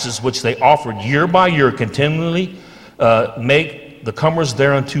sacrifices which they offered year by year continually, make the comers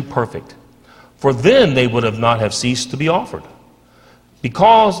thereunto perfect. For then they would not have ceased to be offered,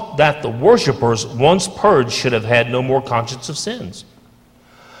 because that the worshippers once purged should have had no more conscience of sins.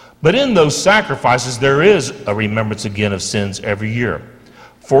 But in those sacrifices there is a remembrance again of sins every year.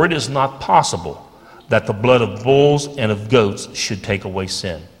 For it is not possible that the blood of bulls and of goats should take away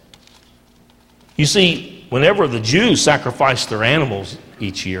sin. You see, whenever the Jews sacrificed their animals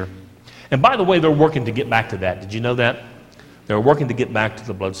each year, and by the way, they're working to get back to that. Did you know that? They're working to get back to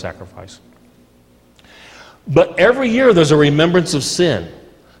the blood sacrifice. But every year there's a remembrance of sin.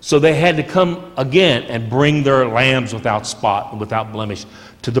 So they had to come again and bring their lambs without spot and without blemish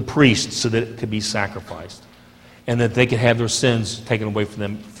to the priest so that it could be sacrificed, and that they could have their sins taken away from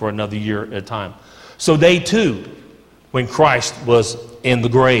them for another year at a time. So they too, when Christ was in the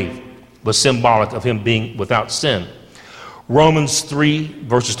grave, was symbolic of him being without sin. Romans 3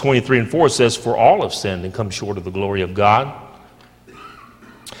 verses 23 and 4 says, for all have sinned and come short of the glory of God,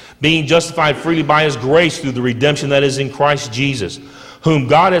 being justified freely by his grace through the redemption that is in Christ Jesus, whom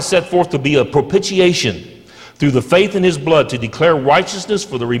God has set forth to be a propitiation through the faith in his blood, to declare righteousness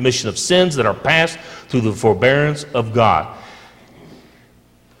for the remission of sins that are past through the forbearance of God.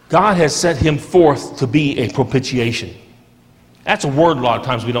 God has set him forth to be a propitiation. That's a word a lot of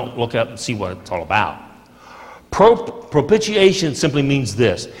times we don't look up and see what it's all about. Propitiation simply means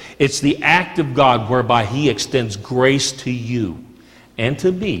this. It's the act of God whereby he extends grace to you and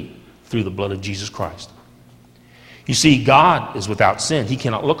to me through the blood of Jesus Christ. You see, God is without sin. He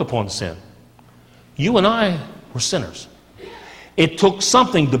cannot look upon sin. You and I were sinners. It took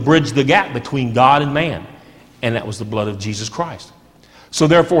something to bridge the gap between God and man, and that was the blood of Jesus Christ. So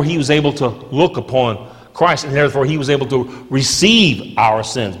therefore, he was able to look upon Christ, and therefore he was able to receive our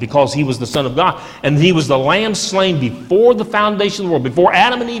sins because he was the Son of God, and he was the lamb slain before the foundation of the world, before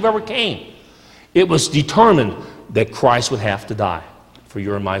Adam and Eve ever came. It was determined that Christ would have to die for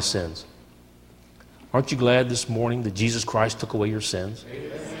your and my sins. Aren't you glad this morning that Jesus Christ took away your sins?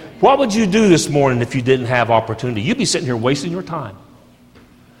 Amen. What would you do this morning if you didn't have opportunity? You'd be sitting here wasting your time.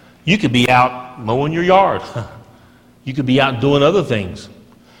 You could be out mowing your yard. You could be out doing other things.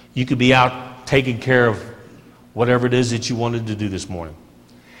 You could be out taking care of whatever it is that you wanted to do this morning.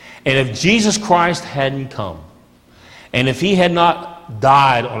 And if Jesus Christ hadn't come, and if he had not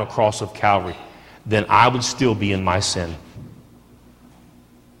died on a cross of Calvary, then I would still be in my sin.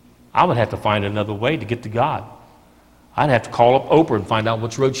 I would have to find another way to get to God. I'd have to call up Oprah and find out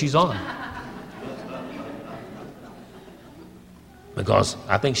which road she's on. Because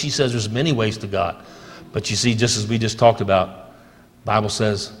I think she says there's many ways to God. But you see, just as we just talked about, the Bible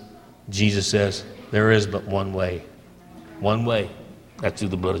says, Jesus says, there is but one way. One way. That's through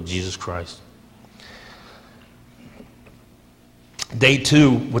the blood of Jesus Christ. Day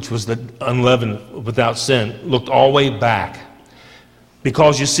 2, which was the unleavened without sin, looked all the way back.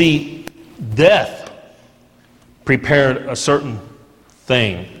 Because you see, death prepared a certain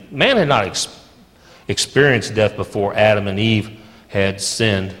thing. Man had not experienced death before Adam and Eve had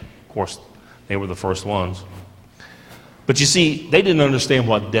sinned. Of course, they were the first ones. But you see, they didn't understand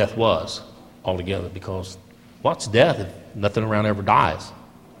what death was altogether, because what's death if nothing around ever dies?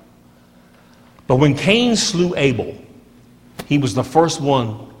 But when Cain slew Abel, he was the first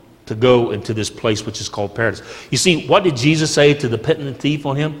one to go into this place which is called paradise. You see, what did Jesus say to the penitent thief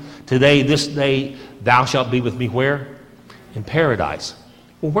on him? Today, this day, thou shalt be with me where? In paradise.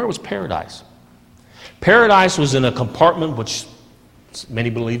 Well, where was paradise? Paradise was in a compartment which many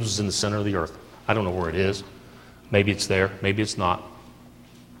believe was in the center of the earth. I don't know where it is. Maybe it's there. Maybe it's not.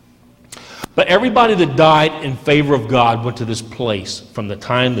 But everybody that died in favor of God went to this place from the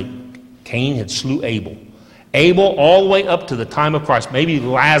time that Cain had slew Abel. Abel all the way up to the time of Christ. Maybe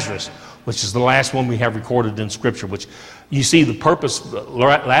Lazarus, which is the last one we have recorded in Scripture, which you see the purpose,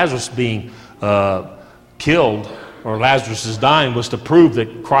 Lazarus being killed, or Lazarus is dying, was to prove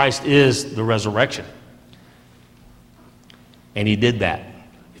that Christ is the resurrection. And he did that.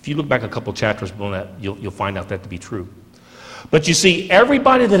 If you look back a couple chapters on that, you'll find out that to be true. But you see,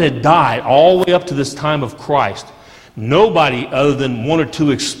 everybody that had died all the way up to this time of Christ, Nobody other than one or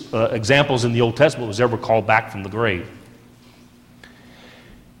two examples in the Old Testament was ever called back from the grave.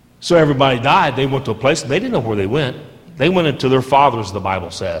 So everybody died. They went to a place, and they didn't know where they went. They went into their fathers, the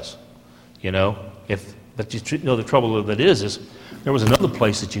Bible says. You know, but you know the trouble of it is there was another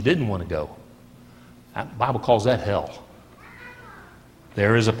place that you didn't want to go. The Bible calls that hell.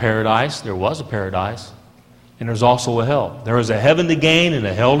 There is a paradise, there was a paradise, and there's also a hell. There is a heaven to gain and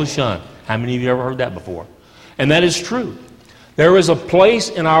a hell to shun. How many of you ever heard that before? And that is true. There is a place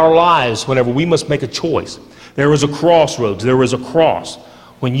in our lives whenever we must make a choice. There is a crossroads, there is a cross.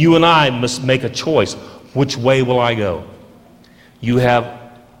 When you and I must make a choice, which way will I go? You have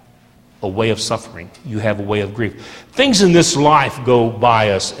a way of suffering. You have a way of grief. Things in this life go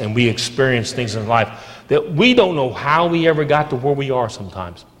by us, and we experience things in life that we don't know how we ever got to where we are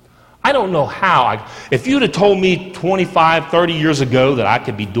sometimes. I don't know how. If you'd have told me 25, 30 years ago that I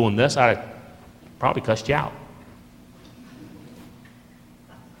could be doing this, I'd probably cussed you out.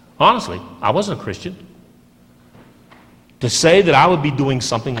 Honestly, I wasn't a Christian. To say that I would be doing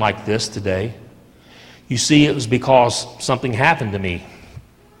something like this today, you see, it was because something happened to me.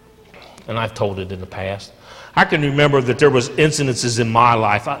 And I've told it in the past. I can remember that there was incidences in my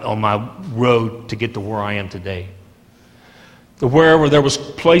life on my road to get to where I am today. Wherever there was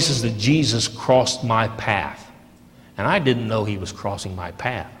places that Jesus crossed my path. And I didn't know he was crossing my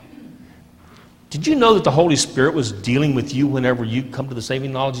path. Did you know that the Holy Spirit was dealing with you whenever you come to the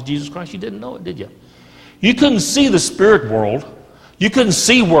saving knowledge of Jesus Christ? You didn't know it, did you? You couldn't see the spirit world. You couldn't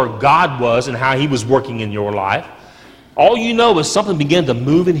see where God was and how he was working in your life. All you know is something began to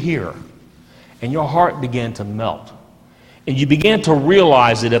move in here, and your heart began to melt. And you began to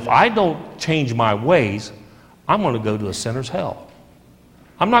realize that if I don't change my ways, I'm going to go to a sinner's hell.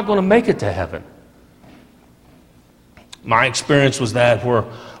 I'm not going to make it to heaven. My experience was that where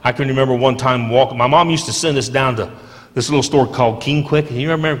I can remember one time walking. My mom used to send us down to this little store called King Quick.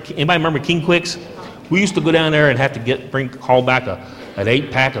 Anybody remember King Quicks? We used to go down there and have to haul back an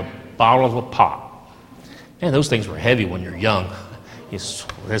 8-pack of bottles of pop. Man, those things were heavy when you're young.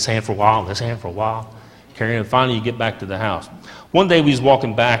 This hand for a while, this hand for a while. Carrying it. Finally, you get back to the house. One day we was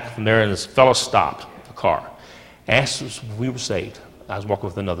walking back from there, and this fellow stopped the car. Asked us if we were saved. I was walking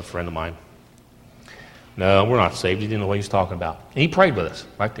with another friend of mine. No, we're not saved. He didn't know what he was talking about. And he prayed with us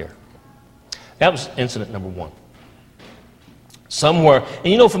right there. That was incident number one. Somewhere, and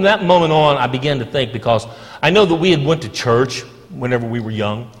you know, from that moment on, I began to think, because I know that we had went to church whenever we were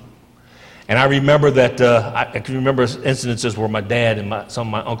young. And I remember that, I can remember incidences where my dad and some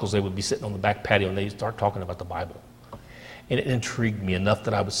of my uncles, they would be sitting on the back patio and they'd start talking about the Bible. And it intrigued me enough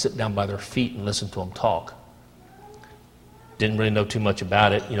that I would sit down by their feet and listen to them talk. Didn't really know too much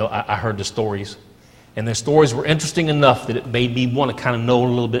about it. You know, I heard the stories. And the stories were interesting enough that it made me want to kind of know a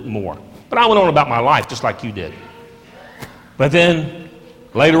little bit more. But I went on about my life just like you did. But then,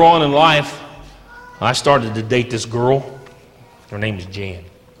 later on in life, I started to date this girl. Her name is Jan.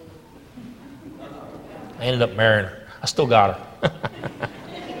 I ended up marrying her. I still got her.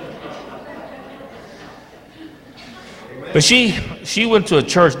 But she went to a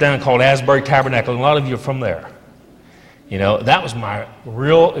church down called Asbury Tabernacle, and a lot of you are from there. You know, that was my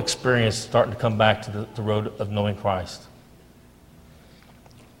real experience starting to come back to the road of knowing Christ.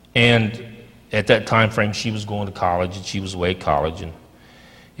 And at that time frame, she was going to college, and she was away at college,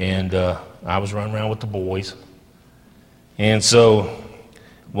 and I was running around with the boys. And so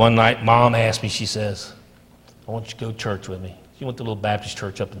one night, Mom asked me, she says, I want you to go to church with me. She went to a little Baptist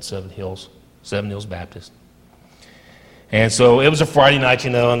church up in Seven Hills Baptist. And so it was a Friday night, you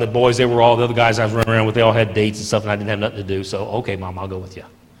know, and the boys, the other guys I was running around with, they all had dates and stuff, and I didn't have nothing to do. So, okay, Mom, I'll go with you.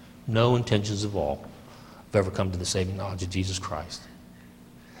 No intentions of all of ever come to the saving knowledge of Jesus Christ.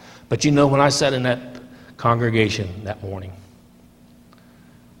 But you know, when I sat in that congregation that morning,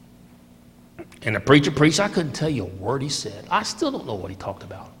 and the preacher preached, I couldn't tell you a word he said. I still don't know what he talked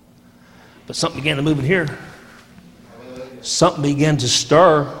about. But something began to move in here. Something began to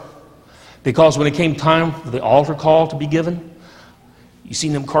stir. Because when it came time for the altar call to be given, you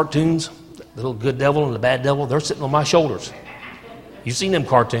seen them cartoons, the little good devil and the bad devil, they're sitting on my shoulders. You've seen them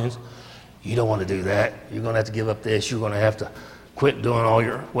cartoons. You don't want to do that. You're going to have to give up this. You're going to have to quit doing all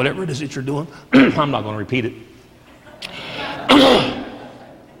your, whatever it is that you're doing. I'm not going to repeat it.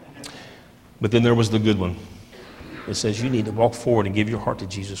 But then there was the good one. It says you need to walk forward and give your heart to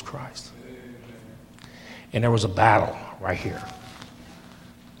Jesus Christ. And there was a battle right here.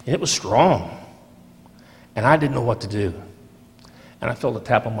 And it was strong. And I didn't know what to do. And I felt a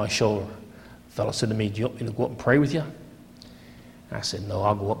tap on my shoulder. The fellow said to me, do you want me to go up and pray with you? And I said, no,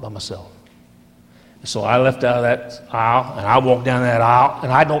 I'll go up by myself. And so I left out of that aisle, and I walked down that aisle,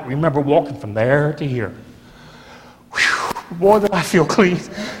 and I don't remember walking from there to here. Boy, did I feel clean.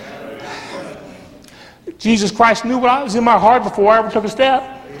 Jesus Christ knew what was in my heart before I ever took a step.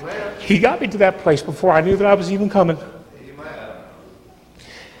 Amen. He got me to that place before I knew that I was even coming. Amen.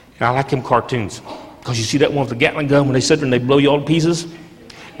 And I like them cartoons. Because you see that one with the Gatling gun when they sit there and they blow you all to pieces?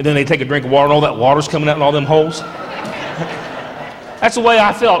 And then they take a drink of water and all that water's coming out in all them holes? That's the way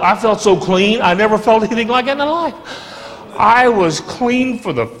I felt. I felt so clean. I never felt anything like it in my life. I was clean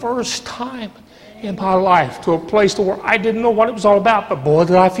for the first time in my life to a place to where I didn't know what it was all about. But boy,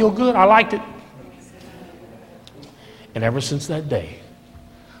 did I feel good. I liked it. And ever since that day,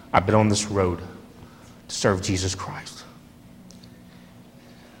 I've been on this road to serve Jesus Christ.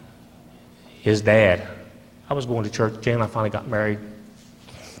 His dad, I was going to church. Jan and I finally got married.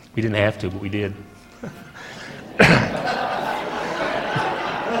 We didn't have to, but we did.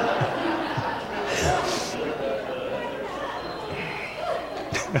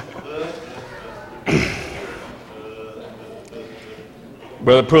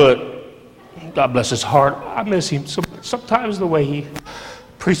 Brother Pruitt, God bless his heart. I miss him. Sometimes the way he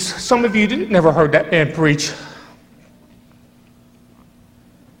preached. Some of you never heard that man preach.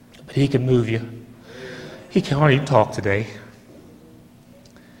 But he can move you. He can't hardly talk today.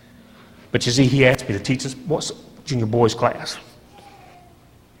 But you see, he asked me to teach this junior boys class.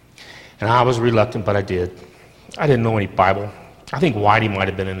 And I was reluctant, but I did. I didn't know any Bible. I think Whitey might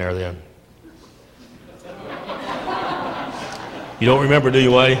have been in there then. You don't remember, do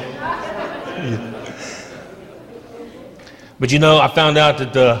you, Whitey? But you know, I found out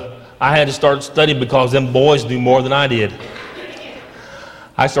that I had to start studying because them boys knew more than I did.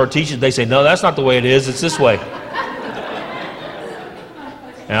 I started teaching, they say, no, that's not the way it is, it's this way.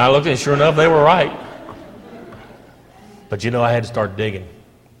 And I looked and sure enough, they were right. But you know, I had to start digging.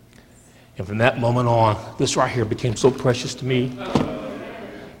 And from that moment on, this right here became so precious to me.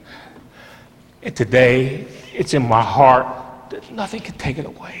 And today, it's in my heart that nothing can take it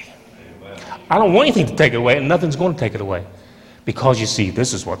away. I don't want anything to take it away, and nothing's going to take it away. Because you see,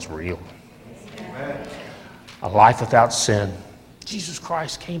 this is what's real. A life without sin. Jesus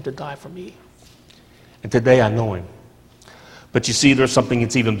Christ came to die for me. And today I know him. But you see, there's something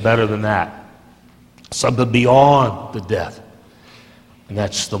that's even better than that. Something beyond the death. And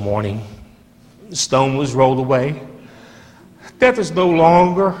that's the morning the stone was rolled away. Death is no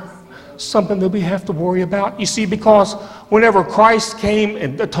longer something that we have to worry about. You see, because whenever Christ came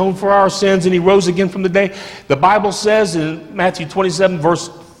and atoned for our sins and he rose again from the day, the Bible says in Matthew 27, verse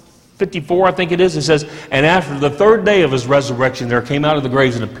 54, I think it is, it says, and after the third day of his resurrection, there came out of the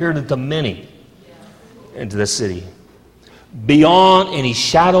graves and appeared unto many into the city. Beyond any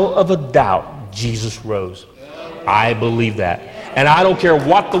shadow of a doubt, Jesus rose. I believe that. And I don't care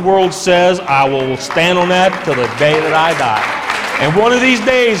what the world says, I will stand on that till the day that I die. And one of these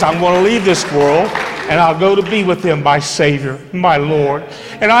days, I'm going to leave this world, and I'll go to be with him, my Savior, my Lord.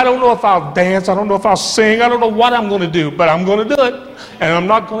 And I don't know if I'll dance, I don't know if I'll sing, I don't know what I'm going to do, but I'm going to do it. And I'm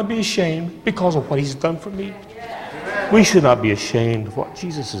not going to be ashamed because of what he's done for me. We should not be ashamed of what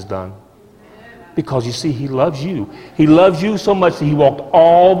Jesus has done. Because you see, he loves you. He loves you so much that he walked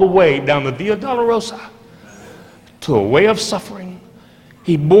all the way down the Via Dolorosa to a way of suffering.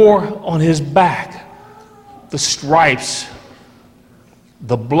 He bore on his back the stripes,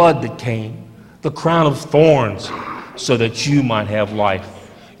 the blood that came, the crown of thorns, so that you might have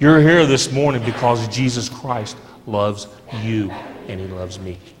life. You're here this morning because Jesus Christ loves you and he loves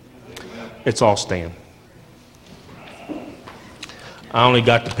me. It's all stand. I only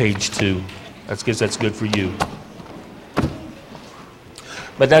got to page 2. I guess that's good for you.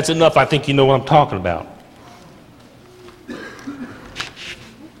 But that's enough. I think you know what I'm talking about.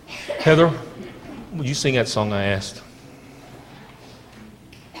 Heather, would you sing that song I asked?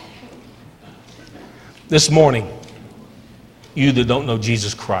 This morning, you that don't know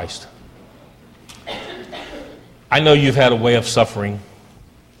Jesus Christ, I know you've had a way of suffering.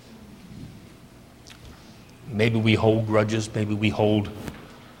 Maybe we hold grudges, maybe we hold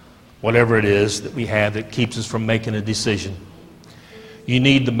whatever it is that we have that keeps us from making a decision. You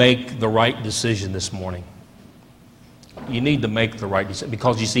need to make the right decision this morning. You need to make the right decision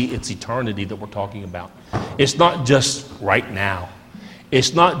because you see, it's eternity that we're talking about. It's not just right now.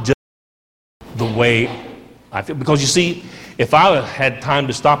 It's not just the way I feel. Because you see, if I had time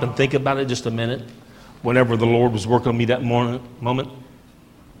to stop and think about it just a minute, whenever the Lord was working on me that moment,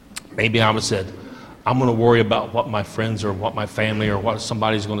 maybe I would have said, I'm going to worry about what my friends or what my family or what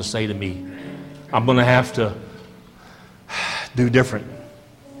somebody's going to say to me. I'm going to have to do different.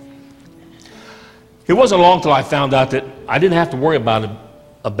 It wasn't long till I found out that I didn't have to worry about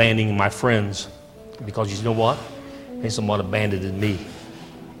abandoning my friends because you know what? They somewhat abandoned me.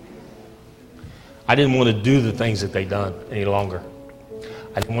 I didn't want to do the things that they done any longer.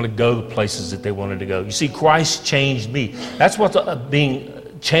 I didn't want to go the places that they wanted to go. You see, Christ changed me. That's what being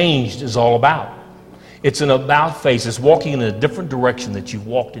changed is all about. It's an about face. It's walking in a different direction that you've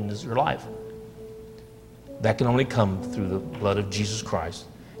walked in your life. That can only come through the blood of Jesus Christ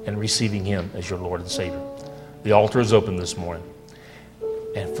and receiving Him as your Lord and Savior. The altar is open this morning.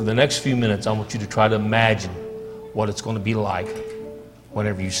 And for the next few minutes, I want you to try to imagine what it's going to be like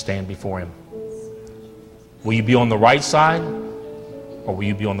whenever you stand before Him. Will you be on the right side or will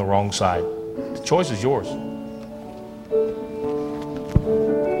you be on the wrong side? The choice is yours.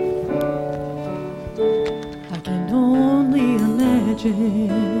 I can only imagine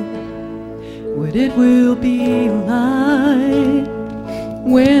what it will be like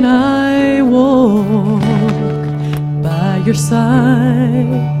when I walk by your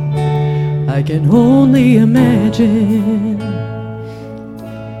side. I can only imagine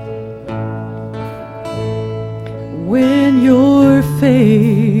when your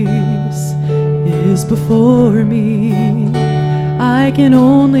face is before me. I can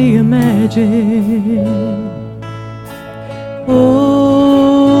only imagine.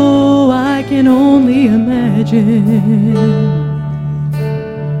 Oh, I can only imagine.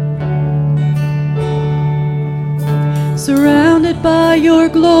 Surrounded by your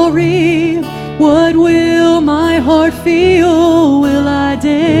glory, what will my heart feel? Will I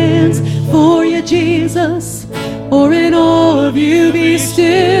dance for you, Jesus? Or in all of you be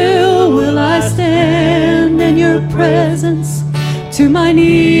still? Will I stand in your presence? To my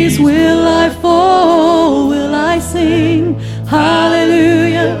knees will I fall? Will I sing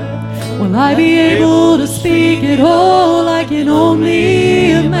hallelujah? Will I be able to speak at all? I can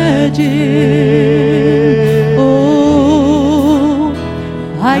only imagine. Oh,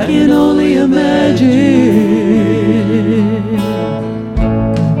 I can only imagine.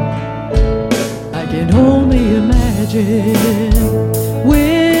 I can only imagine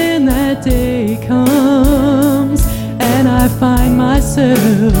when that day comes and I find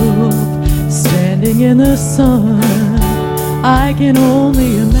myself standing in the sun. I can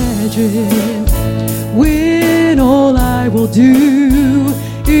only imagine when all I will do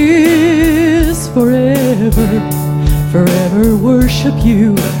is forever, forever worship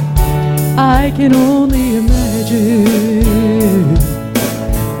you. I can only imagine.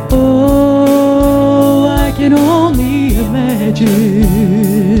 Oh, I can only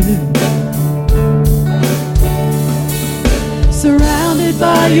imagine. Surrounded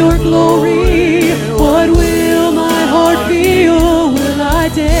by your glory, what will my heart feel? Will I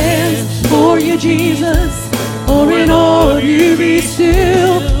dance for you, Jesus? Or in all of you be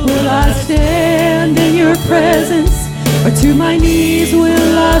still? Will I stand in your presence? Or to my knees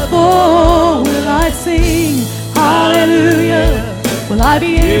will I fall? Will I sing hallelujah? Will I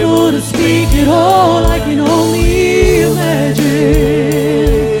be able to speak at all? I can only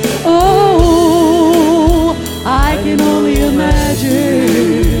imagine. Oh, I can only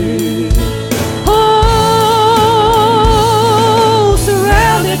imagine. Oh,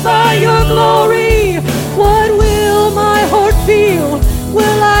 surrounded by your glory, what will my heart feel?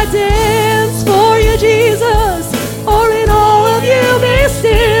 Will I dance for you, Jesus? Or in all of you be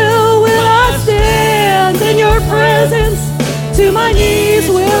still? Will I stand in your presence? To my knees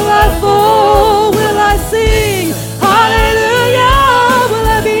will I fall? Will I sing hallelujah? Will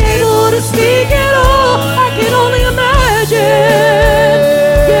I be able to speak at all? I can only imagine.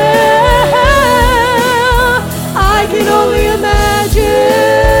 Yeah, I can only imagine.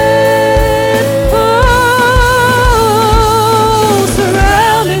 Oh,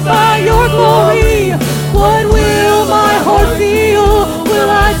 surrounded by your glory, what will my heart feel? Will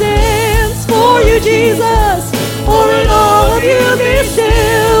I dance for you, Jesus? Or in all of you be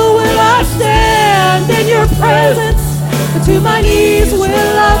still? Will I stand in your presence? To my knees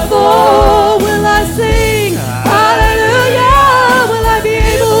will I fall? Will I sing hallelujah? Will I be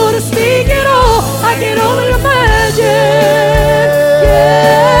able to speak at all? I can only imagine.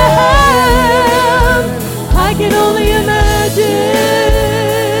 Yeah, I can only imagine.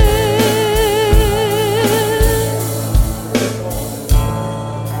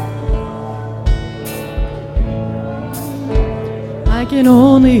 I can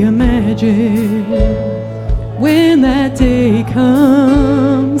only imagine when that day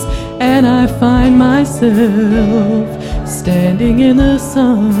comes and I find myself standing in the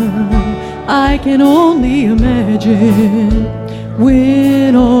sun. I can only imagine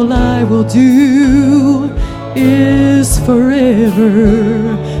when all I will do is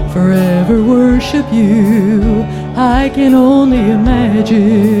forever, forever worship you. I can only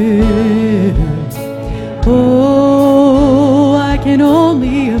imagine. Oh, I can can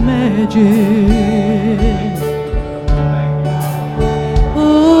only imagine.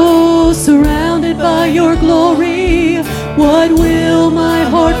 Oh, surrounded by your glory, what will my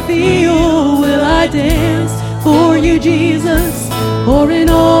heart feel? Will I dance for you, Jesus? Or in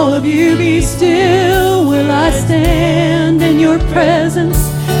all of you be still? Will I stand in your presence?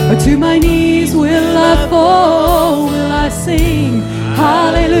 Or to my knees will I fall? Will I sing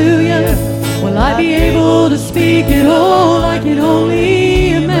hallelujah? Will I be able to speak it all? I can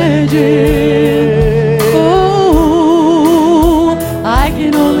only imagine. Oh, I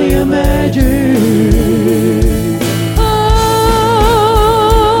can only imagine. Oh,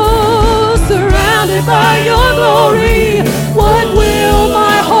 surrounded by your glory, what will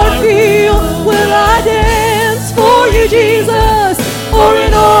my heart feel? Will I dance for you, Jesus? Or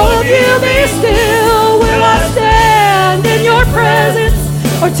in all of you be still? Will I stand in your presence?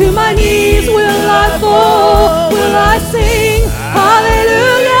 Or to my knees will I fall? Will I sing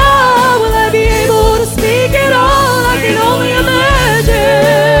hallelujah? Will I be able to speak it all? I can only imagine.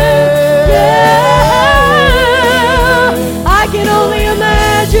 Yeah, I can only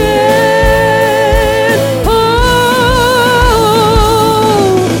imagine. Oh,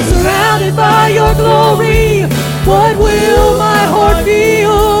 surrounded by your glory, what will my heart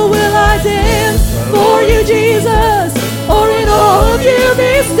feel? Will I dance for you, Jesus? Or in all of you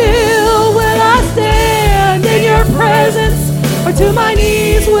be still? Will I stand in your presence? Or to my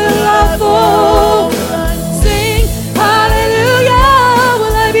knees will I fall? Sing hallelujah.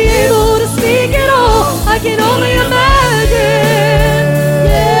 Will I be able to speak it all? I can only imagine.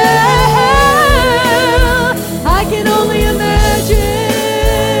 Yeah, I can only imagine.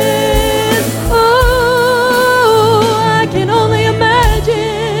 Oh, I can only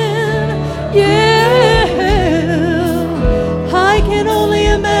imagine. Yeah, I can only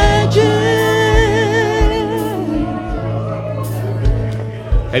imagine.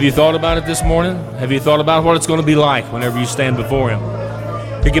 Have you thought about it this morning? Have you thought about what it's going to be like whenever you stand before Him?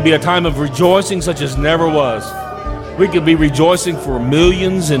 It could be a time of rejoicing such as never was. We could be rejoicing for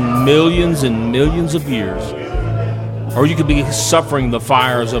millions and millions and millions of years. Or you could be suffering the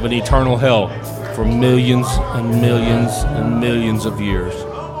fires of an eternal hell for millions and millions and millions of years.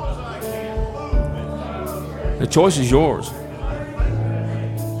 The choice is yours.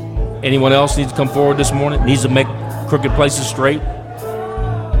 Anyone else needs to come forward this morning? Needs to make crooked places straight?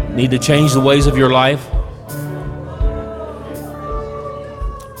 Need to change the ways of your life?